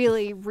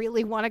really,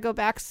 really want to go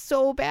back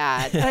so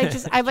bad. And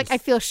I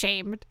feel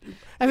shamed.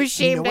 I'm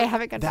ashamed I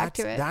haven't gone back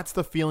to it. That's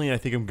the feeling I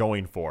think I'm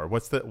going for.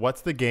 What's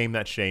the game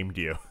that shamed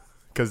you?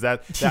 Because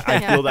that I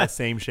feel that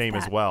same shame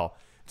as well.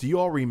 Do you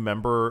all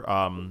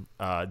remember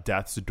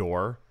Death's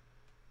Door?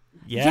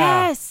 Yeah.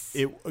 Yes.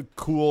 A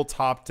cool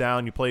top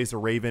down. You play as a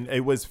raven.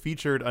 It was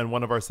featured on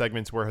one of our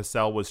segments where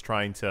Hassel was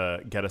trying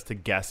to get us to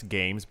guess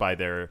games by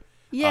their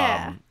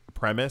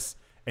premise.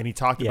 And he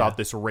talked about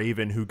this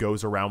raven who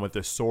goes around with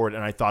this sword.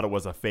 And I thought it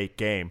was a fake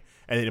game.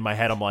 And in my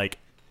head, I'm like,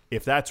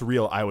 if that's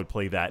real, I would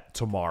play that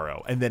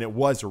tomorrow. And then it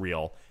was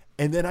real.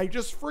 And then I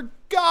just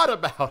forgot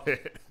about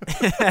it.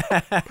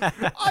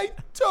 I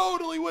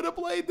totally would have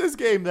played this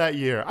game that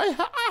year.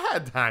 I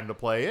had time to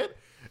play it.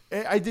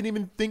 I didn't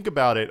even think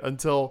about it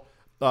until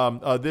the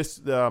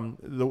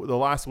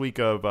last week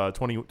of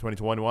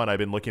 2021. I've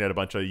been looking at a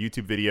bunch of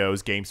YouTube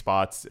videos,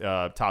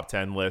 GameSpot's top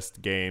 10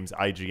 list games,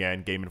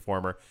 IGN, Game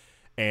Informer,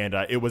 and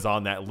it was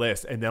on that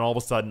list. And then all of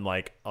a sudden,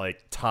 like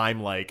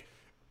time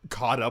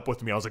caught up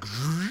with me. I was like,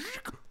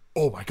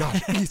 oh my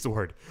gosh,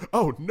 Eastward!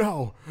 Oh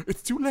no,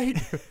 it's too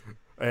late.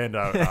 And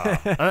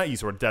not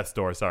Eastward, Death's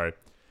Door. Sorry.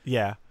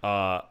 Yeah.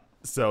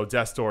 So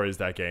Death's Door is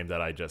that game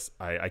that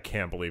I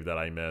can't believe that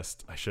I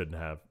missed. I shouldn't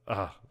have.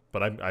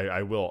 But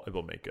I will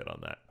make good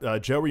on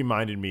that. Joe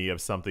reminded me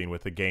of something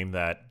with a game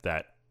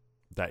that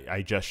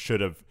I just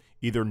should have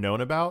either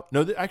known about.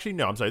 No,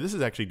 I'm sorry. This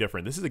is actually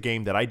different. This is a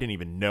game that I didn't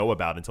even know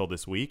about until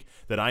this week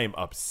that I am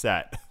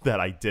upset that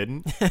I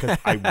didn't, because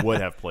I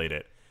would have played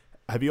it.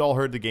 Have you all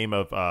heard the game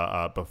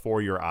of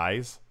Before Your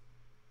Eyes?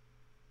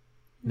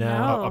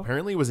 No.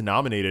 Apparently it was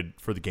nominated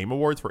for the Game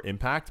Awards for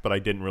Impact, but I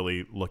didn't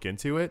really look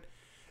into it.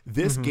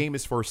 This game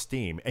is for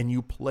Steam, and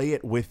you play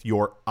it with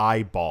your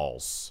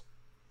eyeballs.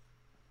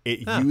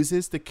 It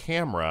uses the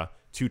camera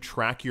to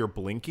track your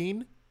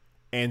blinking,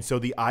 and so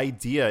the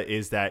idea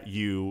is that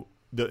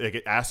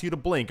it asks you to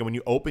blink, and when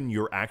you open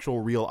your actual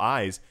real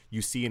eyes,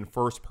 you see in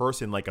first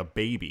person like a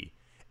baby.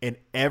 And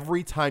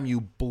every time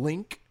you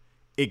blink,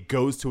 it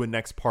goes to a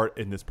next part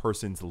in this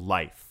person's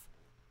life.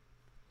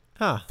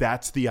 Huh.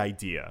 That's the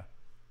idea.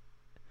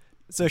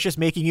 So it's just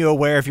making you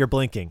aware if you're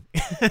blinking.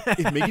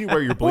 It's making you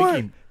aware you're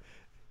blinking.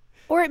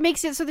 Or it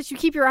makes it so that you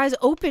keep your eyes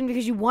open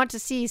because you want to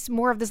see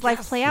more of this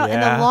life play out. Yeah.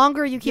 And the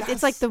longer you keep,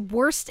 it's like the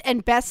worst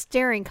and best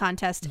staring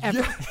contest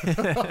ever.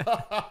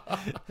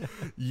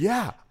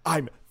 Yeah,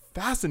 I'm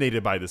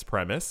fascinated by this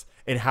premise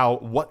and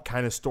what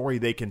kind of story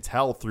they can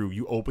tell through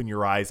you open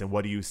your eyes and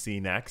what do you see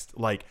next.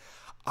 Like,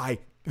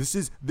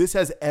 this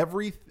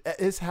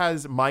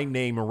has my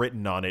name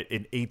written on it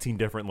in 18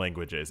 different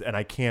languages, and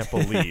I can't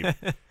believe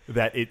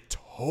that it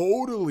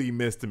totally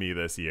missed me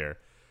this year.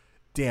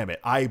 Damn it.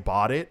 I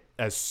bought it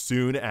as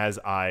soon as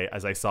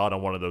I saw it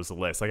on one of those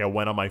lists. Like, I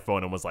went on my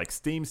phone and was like,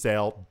 Steam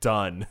sale,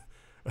 done.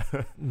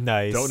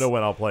 Nice. Don't know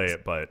when I'll play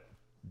it, but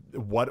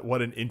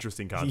what an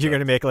interesting concept. You're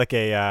going to make like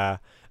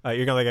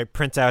you're going to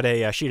print out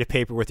a sheet of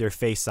paper with your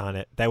face on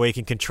it. That way you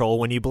can control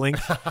when you blink.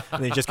 And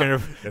then you're just going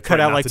to cut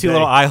out like two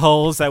little eye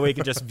holes. That way you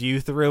can just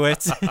view through it.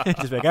 Just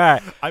be like, all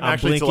right, I'm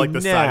actually to like the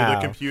now. side of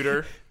the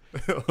computer.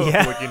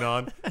 Looking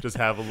on, just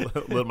have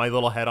my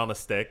little head on a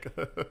stick.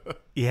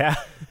 Yeah.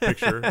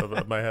 Picture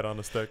of my head on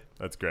a stick.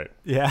 That's great.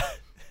 Yeah.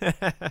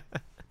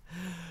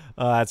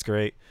 Oh, that's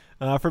great.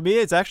 For me,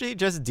 it's actually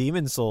just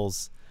Demon's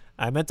Souls.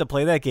 I meant to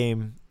play that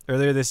game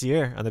earlier this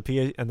year on the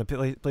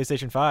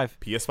PlayStation 5.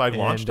 PS5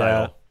 launch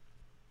title.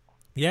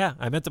 Yeah,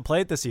 I meant to play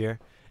it this year,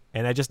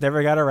 and I just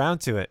never got around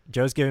to it.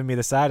 Joe's giving me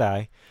the side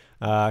eye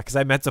because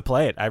I meant to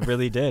play it. I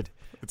really did.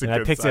 And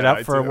I picked it up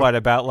for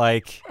about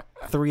like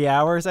 3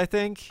 hours, I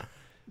think.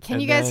 Can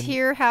you guys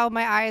hear how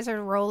my eyes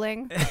are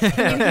rolling?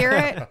 Can you hear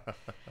it?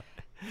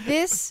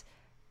 This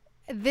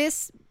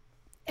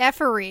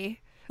effery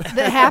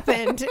that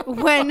happened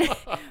when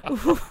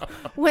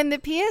the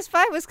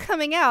PS5 was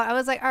coming out. I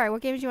was like, all right,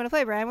 what games do you want to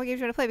play, Brian? What games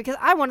do you want to play? Because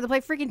I wanted to play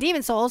freaking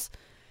Demon's Souls.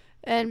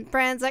 And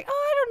Brian's like, oh,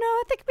 I don't know.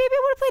 I think maybe I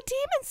want to play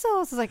Demon's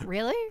Souls. I was like,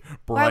 really?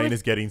 Brian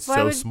is getting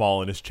so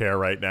small in his chair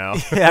right now.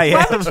 Yeah.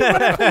 Why would you want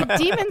to play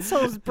Demon's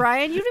Souls,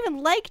 Brian? You don't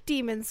even like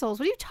Demon's Souls.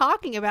 What are you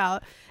talking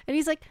about? And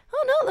he's like,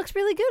 oh, no, it looks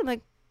really good. I'm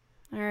like,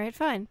 all right,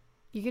 fine.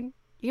 You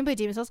can play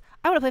Demon's Souls.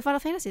 I want to play Final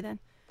Fantasy then.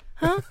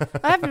 Huh?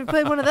 I haven't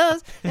played one of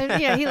those.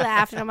 And, he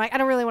laughed. And I'm like, I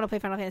don't really want to play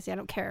Final Fantasy. I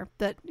don't care.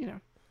 But, you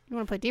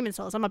want to play Demon's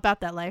Souls. I'm about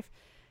that life.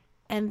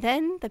 And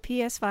then the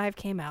PS5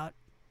 came out.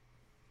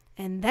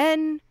 And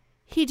then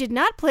he did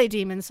not play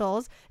Demon's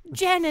Souls.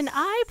 Jen and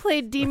I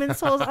played Demon's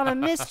Souls on a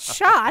missed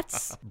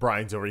shots.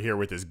 Brian's over here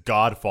with his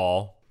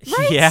Godfall.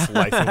 Right? Yeah,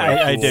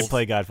 I did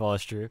play Godfall.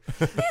 It's true.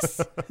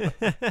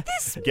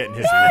 This getting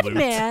his loot.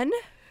 man.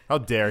 How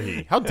dare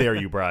he? How dare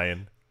you,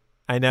 Brian?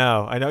 I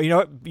know. You know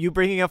what? You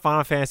bringing up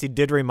Final Fantasy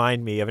did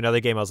remind me of another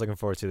game I was looking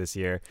forward to this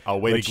year. Oh,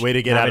 way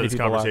to get out of this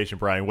conversation,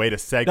 Brian. Way to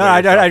segue. No,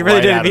 I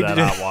really didn't mean to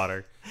do hot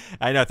water.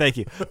 I know, thank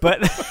you. But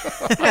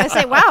I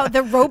say, wow,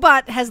 the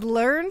robot has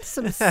learned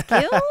some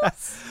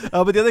skills.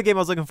 But the other game I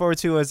was looking forward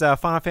to was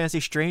Final Fantasy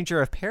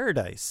Stranger of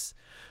Paradise,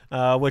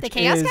 which the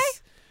Chaos is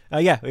guy?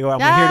 Yeah, I'm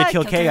here to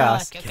kill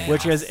chaos, Chaos.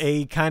 which is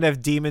a kind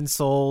of Demon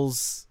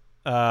Souls,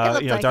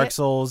 like Dark it.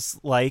 Souls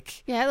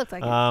like. Yeah, it looked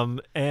like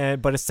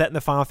it. But it's set in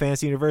the Final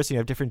Fantasy universe. You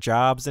have different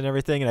jobs and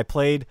everything. And I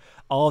played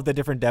all of the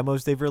different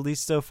demos they've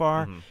released so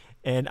far,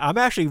 and I'm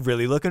actually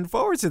really looking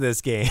forward to this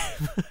game.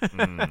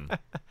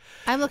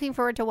 I'm looking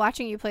forward to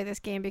watching you play this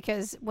game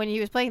because when he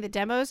was playing the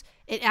demos,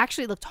 it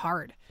actually looked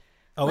hard.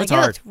 Oh, like, it's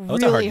hard. It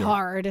looked really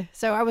hard.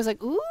 So I was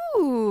like,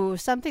 ooh,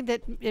 something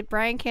that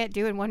Brian can't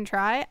do in one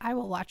try. I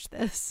will watch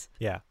this.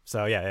 Yeah.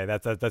 So yeah,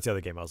 that's the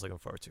other game I was looking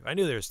forward to. I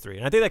knew there was 3,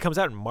 and I think that comes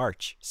out in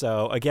March.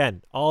 So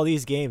again, all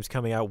these games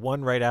coming out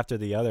one right after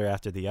the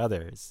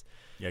others.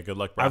 Yeah, good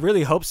luck, bro. I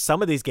really hope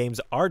some of these games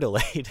are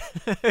delayed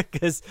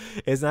because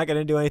it's not going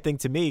to do anything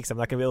to me because I'm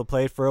not going to be able to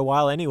play it for a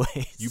while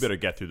anyways. You better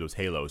get through those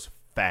Halos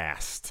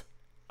fast.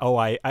 Oh,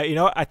 I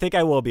I think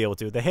I will be able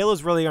to. The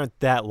Halos really aren't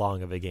that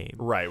long of a game.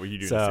 Right, where you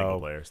do the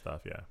single player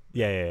stuff, yeah.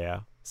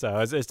 Yeah. So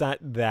it's not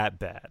that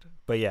bad.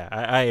 But yeah,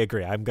 I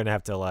agree. I'm going to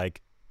have to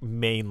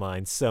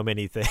mainline so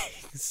many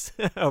things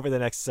over the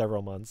next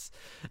several months,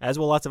 as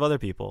will lots of other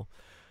people.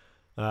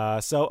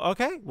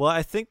 Okay. Well,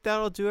 I think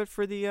that'll do it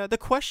for the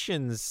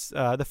questions,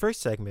 the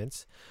first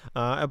segment.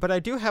 But I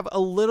do have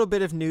a little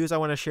bit of news I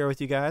want to share with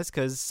you guys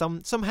because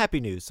some happy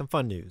news, some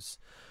fun news.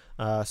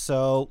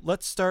 So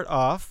let's start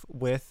off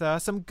with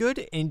some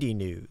good indie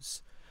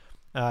news.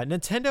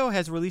 Nintendo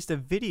has released a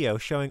video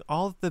showing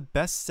all of the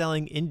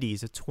best-selling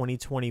indies of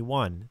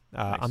 2021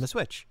 on the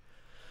Switch.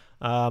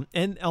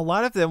 And a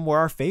lot of them were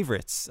our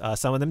favorites.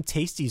 Some of them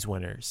Tasties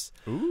winners,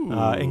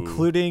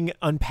 including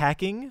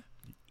Unpacking,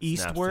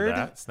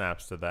 Eastward,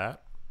 Snaps to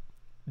that.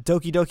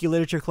 Doki Doki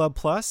Literature Club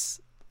Plus,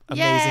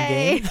 amazing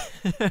game.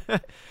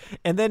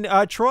 And then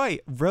Troy,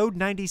 Road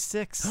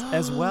 96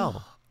 as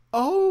well.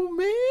 Oh,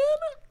 man.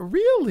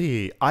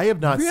 Really? I have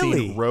not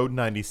seen Road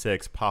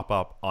 96 pop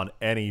up on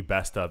any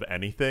best of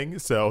anything,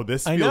 so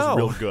this feels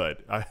real good.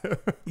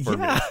 For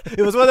me.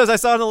 It was one of those I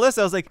saw on the list.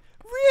 I was like,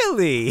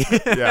 really?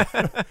 Yeah.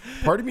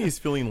 Part of me is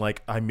feeling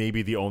like I may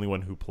be the only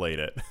one who played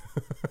it.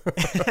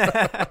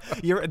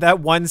 That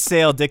one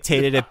sale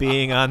dictated it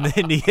being on the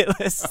indie hit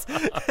list.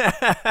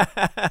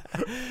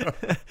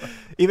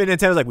 Even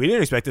Nintendo's like, we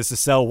didn't expect this to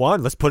sell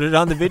one. Let's put it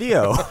on the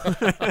video.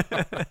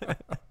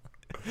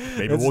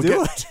 Maybe we'll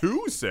get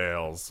 2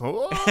 sales.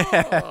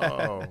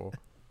 Whoa.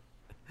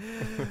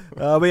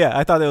 But yeah,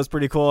 I thought that was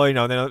pretty cool.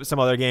 Then some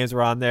other games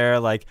were on there,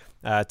 like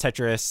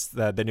Tetris,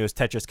 the newest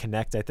Tetris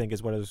Connect, I think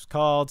is what it was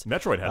called.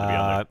 Metroid had to be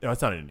on there. No,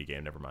 it's not an indie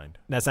game. Never mind.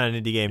 That's not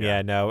an indie game.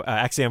 Yeah, no.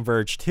 Axiom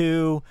Verge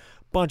 2,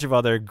 bunch of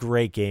other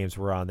great games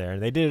were on there,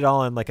 and they did it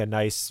all in a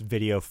nice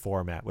video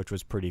format, which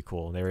was pretty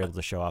cool. And they were able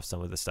to show off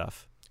some of the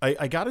stuff.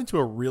 I got into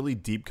a really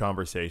deep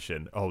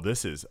conversation. Oh,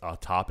 this is a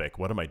topic.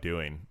 What am I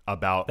doing?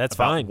 About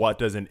fine. What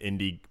does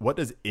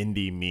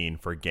indie mean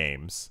for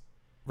games?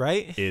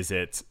 Right? Is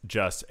it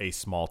just a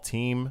small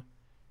team?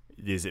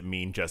 Does it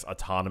mean just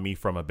autonomy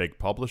from a big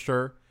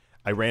publisher?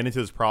 I ran into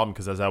this problem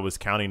because as I was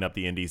counting up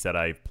the indies that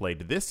I've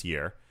played this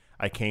year,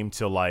 I came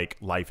to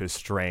Life is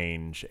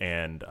Strange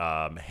and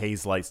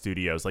Haze Light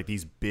Studios,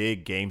 these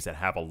big games that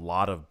have a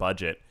lot of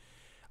budget.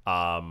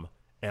 And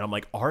I'm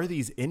like, are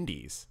these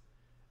indies?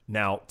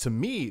 Now, to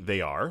me,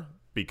 they are,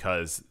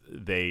 because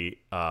they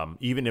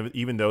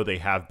even though they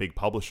have big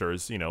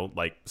publishers,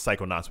 like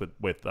Psychonauts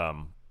with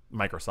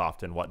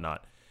Microsoft and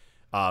whatnot,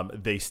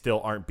 they still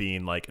aren't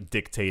being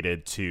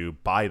dictated to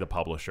by the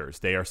publishers.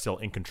 They are still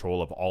in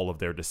control of all of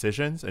their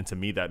decisions, and to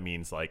me, that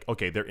means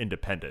okay, they're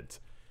independent.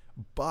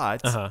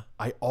 But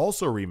I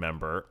also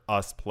remember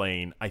us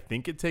playing, I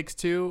think It Takes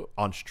Two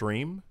on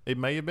stream. It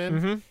may have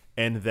been.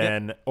 And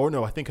then,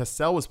 I think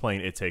Hassel was playing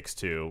It Takes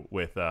Two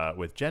with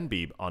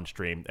Genbeeb on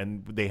stream,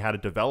 and they had a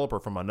developer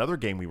from another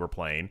game we were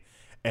playing,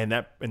 and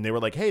they were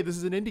like, "Hey, this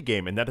is an indie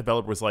game," and that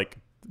developer was like,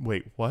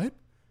 "Wait, what?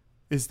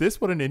 Is this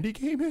what an indie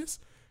game is?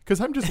 Because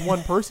I'm just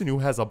one person who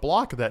has a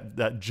block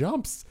that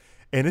jumps,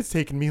 and it's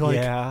taken me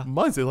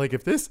months.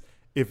 If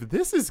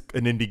this is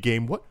an indie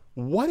game,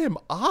 what am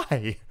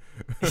I?"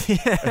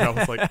 And I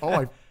was like,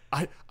 "Oh,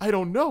 I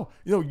don't know.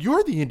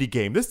 You're the indie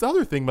game. This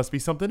other thing must be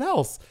something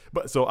else."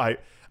 But so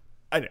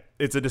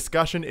it's a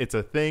discussion. It's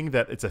a thing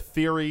it's a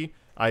theory.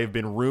 I have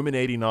been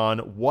ruminating on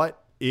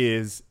what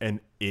is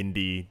an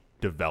indie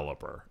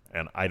developer,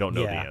 and I don't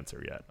know the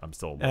answer yet. I'm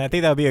still looking. And I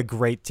think that would be a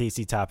great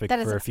tasty topic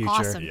for a future.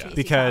 Awesome tasty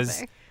because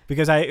topic.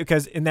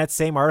 because in that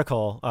same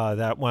article,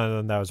 that one of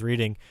them that I was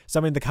reading,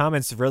 somebody in the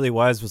comments really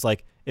was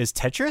like, is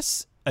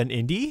Tetris an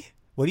indie?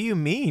 What do you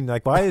mean?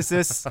 Why is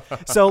this?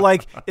 So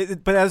but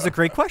that was a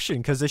great question,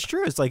 because it's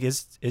true. It's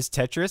is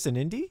Tetris an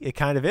indie? It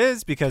kind of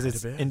is, because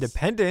it's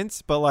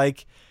independent,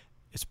 but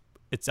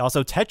it's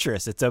also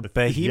Tetris. It's a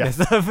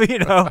behemoth of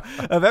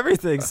of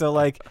everything. So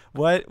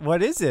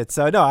what is it?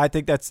 So no, I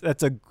think that's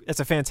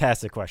a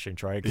fantastic question,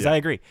 Troy, because I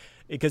agree.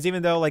 Because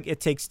even though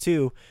It Takes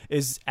Two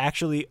is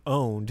actually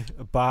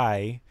owned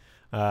by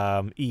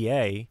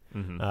EA,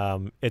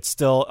 it's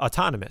still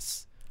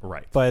autonomous.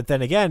 Right. But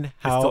then again,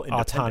 how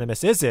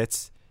autonomous is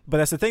it? But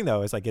that's the thing,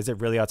 though, is like, is it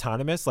really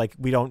autonomous? Like,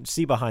 we don't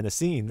see behind the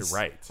scenes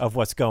of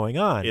what's going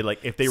on.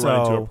 If they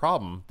run into a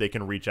problem, they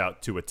can reach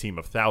out to a team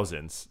of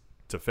thousands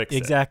to fix it.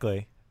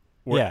 Exactly.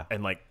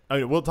 And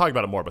we'll talk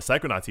about it more, but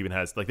Psychonauts even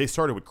has, they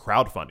started with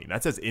crowdfunding.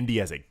 That's as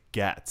indie as it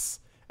gets.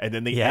 And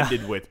then they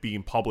ended with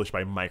being published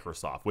by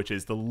Microsoft, which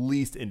is the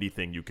least indie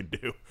thing you could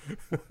do.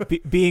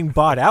 Being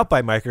bought out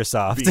by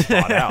Microsoft.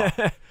 Being bought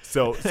out.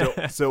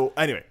 So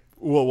anyway,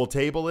 we'll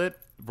table it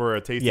for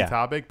a tasty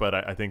topic, but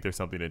I think there's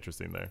something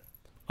interesting there.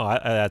 Oh,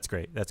 that's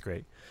great. That's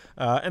great.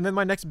 And then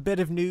my next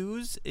bit of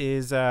news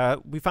is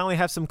we finally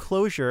have some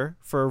closure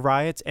for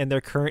Riot and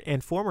their current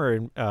and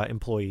former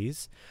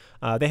employees.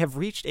 They have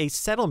reached a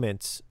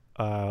settlement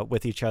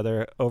with each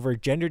other over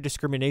gender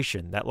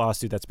discrimination, that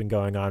lawsuit that's been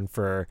going on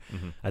for,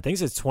 I think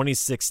it's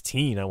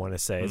 2016, I want to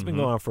say. It's been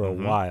going on for a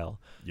while.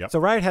 Yep. So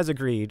Riot has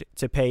agreed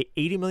to pay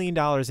 $80 million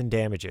in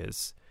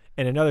damages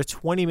and another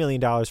 $20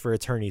 million for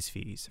attorney's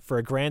fees for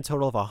a grand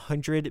total of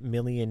 $100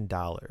 million.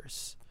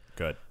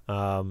 Good.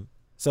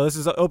 So this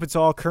is open to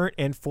all current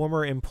and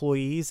former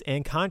employees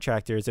and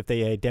contractors if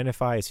they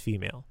identify as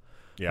female.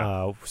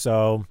 Yeah.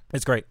 So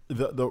it's great.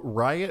 The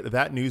Riot,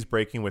 that news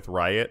breaking with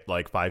Riot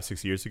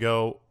 5-6 years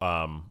ago,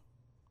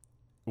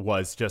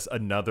 was just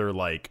another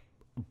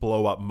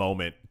blow up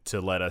moment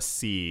to let us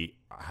see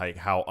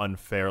how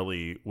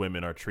unfairly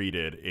women are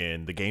treated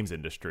in the games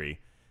industry.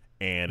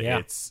 And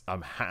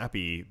I'm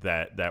happy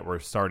that we're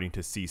starting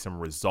to see some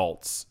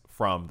results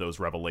from those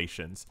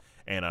revelations.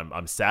 And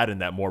I'm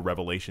saddened that more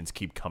revelations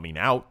keep coming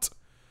out.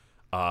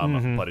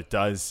 But it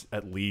does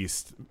at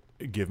least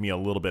give me a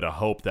little bit of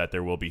hope that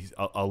there will be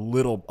a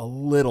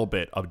little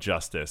bit of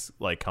justice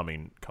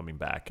coming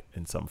back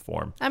in some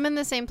form. I'm in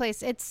the same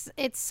place.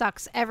 It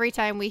sucks every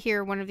time we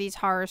hear one of these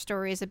horror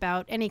stories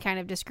about any kind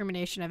of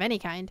discrimination of any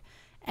kind.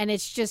 And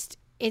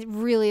it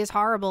really is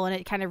horrible, and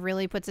it kind of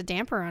really puts a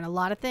damper on a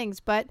lot of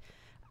things. But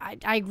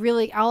I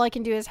really, all I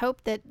can do is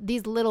hope that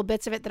these little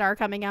bits of it that are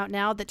coming out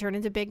now that turn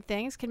into big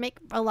things can make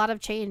a lot of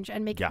change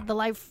and make the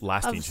life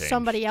of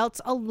somebody else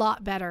a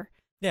lot better.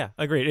 Yeah,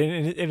 agreed.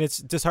 And it's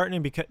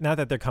disheartening because not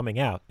that they're coming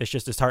out. It's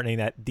just disheartening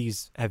that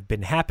these have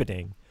been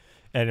happening,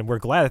 and we're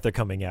glad that they're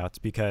coming out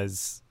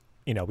because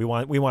we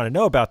want to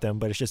know about them.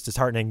 But it's just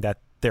disheartening that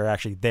they're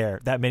actually there.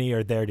 That many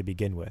are there to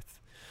begin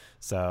with.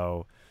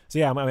 So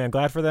yeah, I'm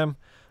glad for them.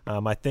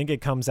 I think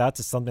it comes out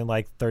to something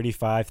like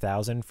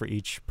 $35,000 for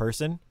each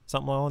person,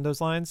 something along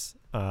those lines.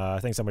 I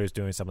think somebody was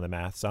doing some of the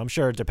math, so I'm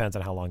sure it depends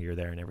on how long you're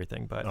there and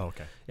everything. But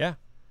okay, yeah,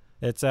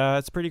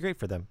 it's pretty great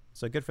for them.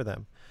 So good for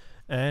them.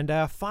 And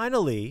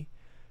finally,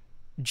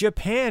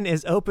 Japan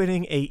is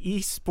opening a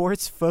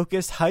esports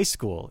focused high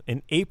school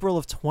in April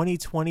of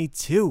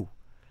 2022.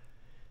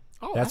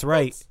 Oh, that's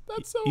right.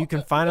 That's so, you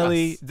can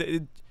finally.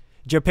 Yes.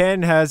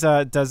 Japan has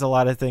does a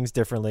lot of things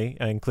differently,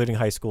 including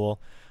high school.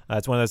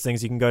 It's one of those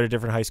things you can go to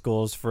different high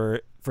schools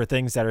for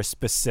things that are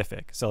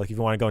specific. So if you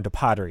want to go into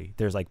pottery,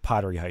 there's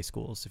pottery high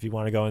schools. If you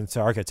want to go into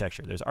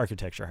architecture, there's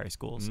architecture high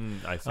schools.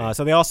 I see.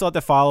 So they also have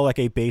to follow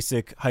a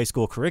basic high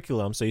school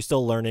curriculum. So you're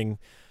still learning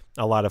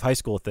a lot of high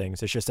school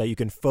things. It's just that you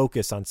can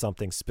focus on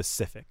something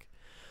specific.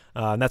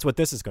 And that's what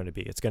this is going to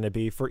be. It's going to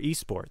be for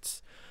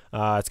esports.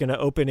 It's going to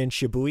open in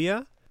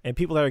Shibuya. And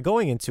people that are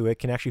going into it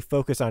can actually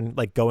focus on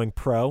going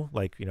pro,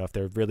 if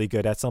they're really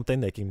good at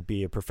something, they can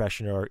be a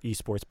professional or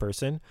esports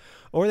person,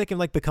 or they can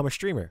become a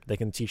streamer. They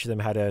can teach them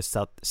how to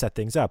set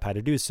things up, how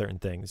to do certain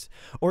things,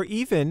 or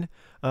even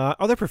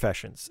other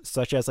professions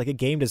such as a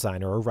game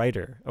designer or a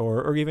writer,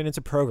 or even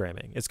into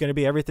programming. It's going to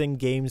be everything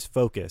games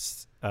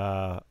focused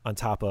on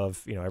top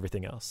of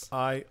everything else.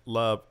 I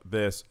love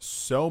this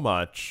so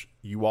much.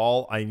 You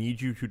all, I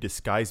need you to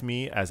disguise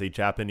me as a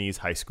Japanese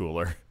high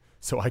schooler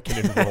so I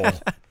can enroll.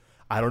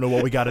 I don't know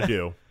what we got to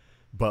do,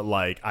 but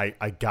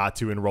I got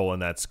to enroll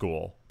in that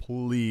school.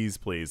 Please.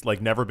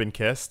 Never Been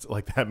Kissed,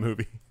 that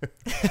movie.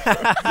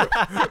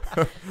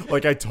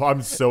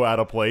 I'm so out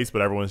of place,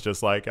 but everyone's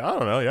just I don't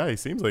know. Yeah, he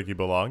seems like he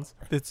belongs.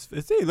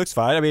 He looks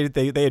fine. I mean,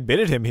 they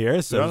admitted him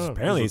here, so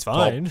apparently he's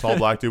fine. Tall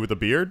black dude with a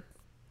beard.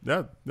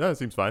 Yeah, it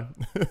seems fine.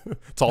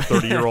 Tall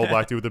 30-year-old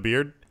black dude with a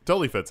beard.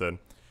 Totally fits in.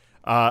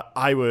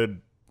 I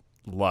would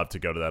love to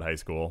go to that high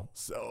school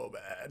so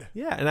bad.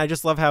 Yeah, and I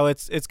just love how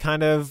it's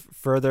kind of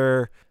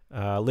further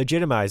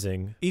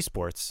legitimizing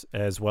esports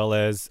as well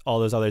as all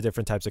those other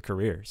different types of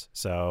careers.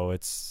 So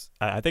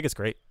I think it's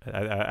great.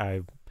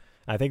 I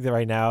think that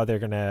right now they're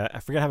gonna, I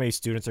forget how many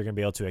students are gonna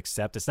be able to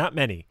accept. It's not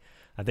many.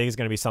 I think it's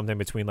gonna be something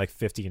between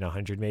 50 and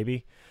 100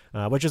 maybe,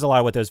 which is a lot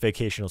of what those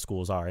vocational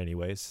schools are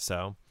anyways.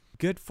 So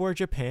good for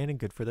Japan and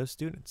good for those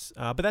students.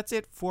 But that's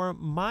it for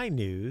my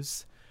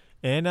news.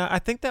 And I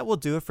think that will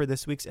do it for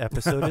this week's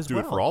episode as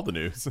well. Do it for all the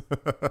news.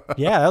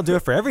 Yeah, I'll do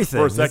it for everything.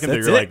 For a second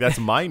there, you're that's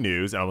my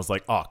news. And I was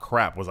like, oh,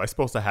 crap. Was I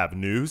supposed to have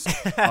news?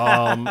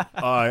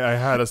 I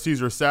had a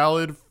Caesar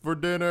salad for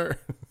dinner.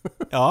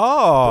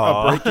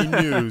 Oh. Breaking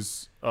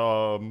news.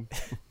 The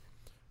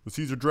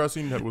Caesar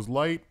dressing that was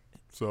light,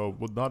 so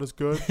not as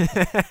good.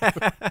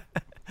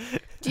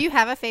 Do Do you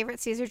have a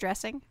favorite Caesar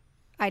dressing?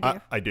 I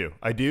do.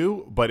 I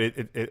do, but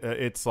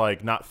it's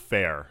like not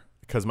fair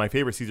because my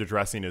favorite Caesar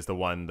dressing is the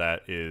one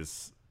that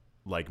is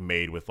like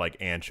made with like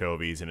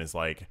anchovies and is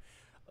like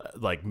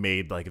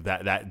made like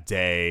that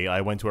day. I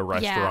went to a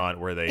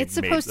restaurant where it's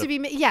supposed to be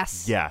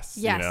yes,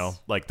 you know,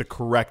 like the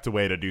correct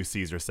way to do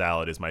Caesar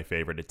salad is my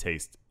favorite. It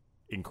tastes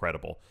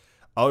incredible.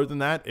 Other than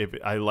that, if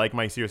I like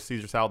my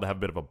Caesar salad to have a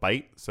bit of a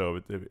bite, so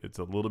it's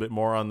a little bit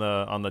more on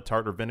the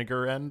tart or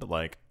vinegar end,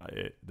 like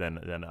then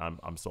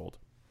I'm sold.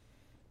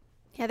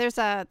 Yeah, there's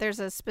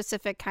a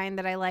specific kind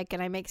that I like,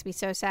 and it makes me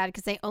so sad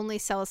because they only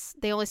sell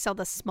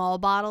the small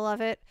bottle of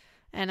it.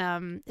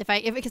 And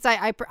because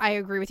I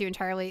agree with you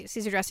entirely.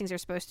 Caesar dressings are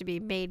supposed to be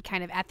made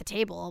kind of at the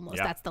table almost.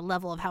 Yeah. That's the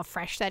level of how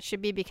fresh that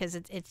should be because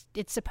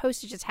it's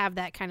supposed to just have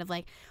that kind of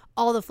like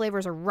all the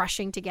flavors are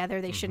rushing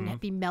together. They shouldn't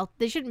be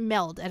They shouldn't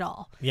meld at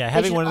all. Yeah,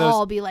 having one of those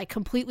all be like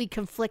completely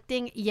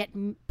conflicting yet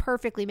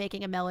perfectly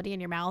making a melody in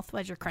your mouth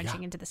as you're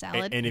crunching into the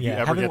salad. And if you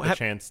ever get the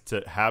chance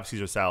to have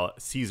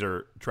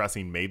Caesar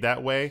dressing made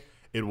that way,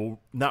 it will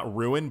not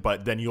ruin,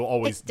 but then you'll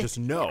always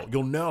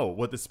you'll know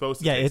what it's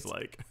supposed to taste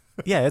like.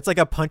 Yeah, it's like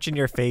a punch in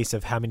your face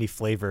of how many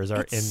flavors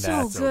are in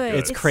that. So good.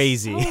 It's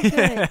crazy. So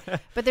good.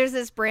 But there's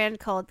this brand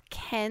called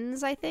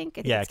Ken's, I think.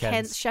 It's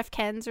Ken's. Chef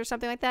Ken's or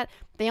something like that.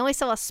 They only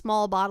sell a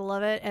small bottle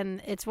of it,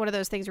 and it's one of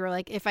those things where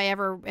like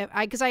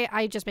because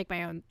I just make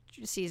my own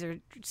Caesar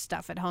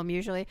stuff at home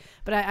usually,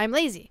 but I'm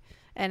lazy,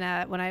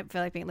 and when I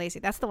feel like being lazy,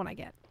 that's the one I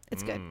get.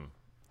 It's good.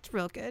 It's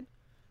real good.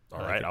 All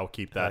right, I'll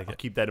keep that. I'll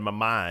keep that in my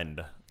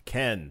mind.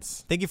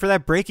 Ken's. Thank you for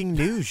that breaking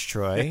news,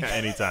 Troy.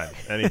 Anytime,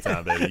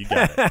 baby.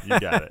 You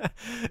got it.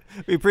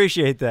 We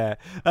appreciate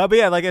that. But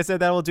yeah, like I said,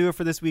 that will do it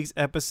for this week's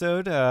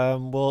episode.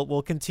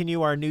 We'll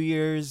continue our New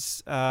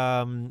Year's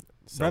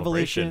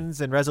revelations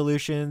and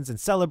resolutions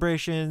and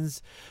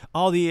celebrations,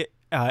 all the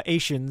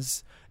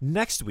Asians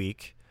next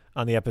week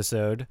on the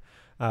episode.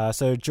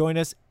 So join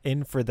us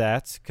in for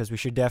that because we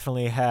should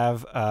definitely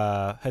have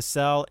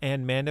Hassel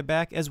and Manda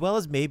back as well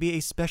as maybe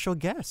a special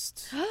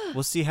guest.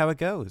 We'll see how it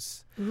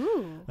goes.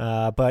 Ooh.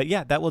 But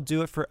yeah, that will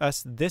do it for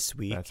us this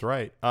week. That's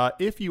right.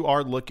 If you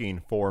are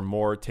looking for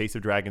more Taste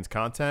of Dragons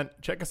content,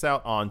 check us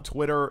out on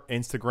Twitter,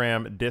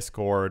 Instagram,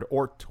 Discord,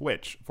 or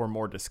Twitch for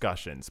more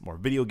discussions, more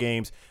video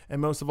games,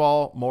 and most of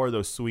all, more of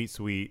those sweet,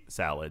 sweet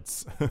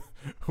salads.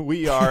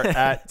 We are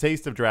at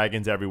Taste of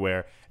Dragons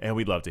everywhere, and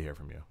we'd love to hear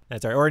from you.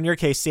 That's right. Or in your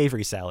case,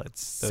 savory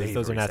salads.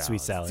 Those are not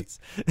sweet salads.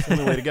 It's the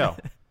only way to go.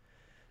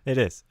 It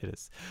is.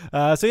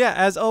 So yeah,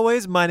 as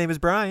always, my name is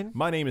Brian.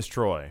 My name is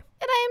Troy.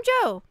 And I am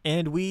Joe.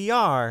 And we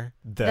are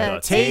the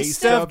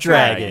Taste of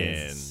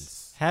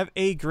Dragons. Have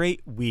a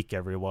great week,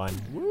 everyone.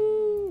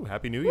 Woo!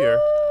 Happy New Year.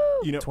 Woo!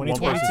 You know,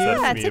 2022. One person said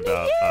to me It's a new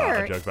about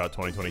year. a joke about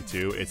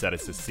 2022. It's that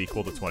it's a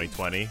sequel to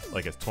 2020.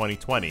 Like it's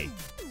 2022.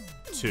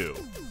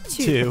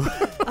 Two.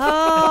 Oh,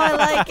 I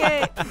like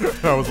it.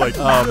 I was like,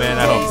 oh man,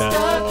 I hope Taste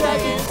not. of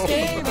Dragons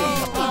Gaming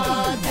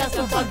Podcast,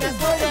 a podcast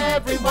for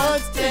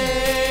everyone's taste.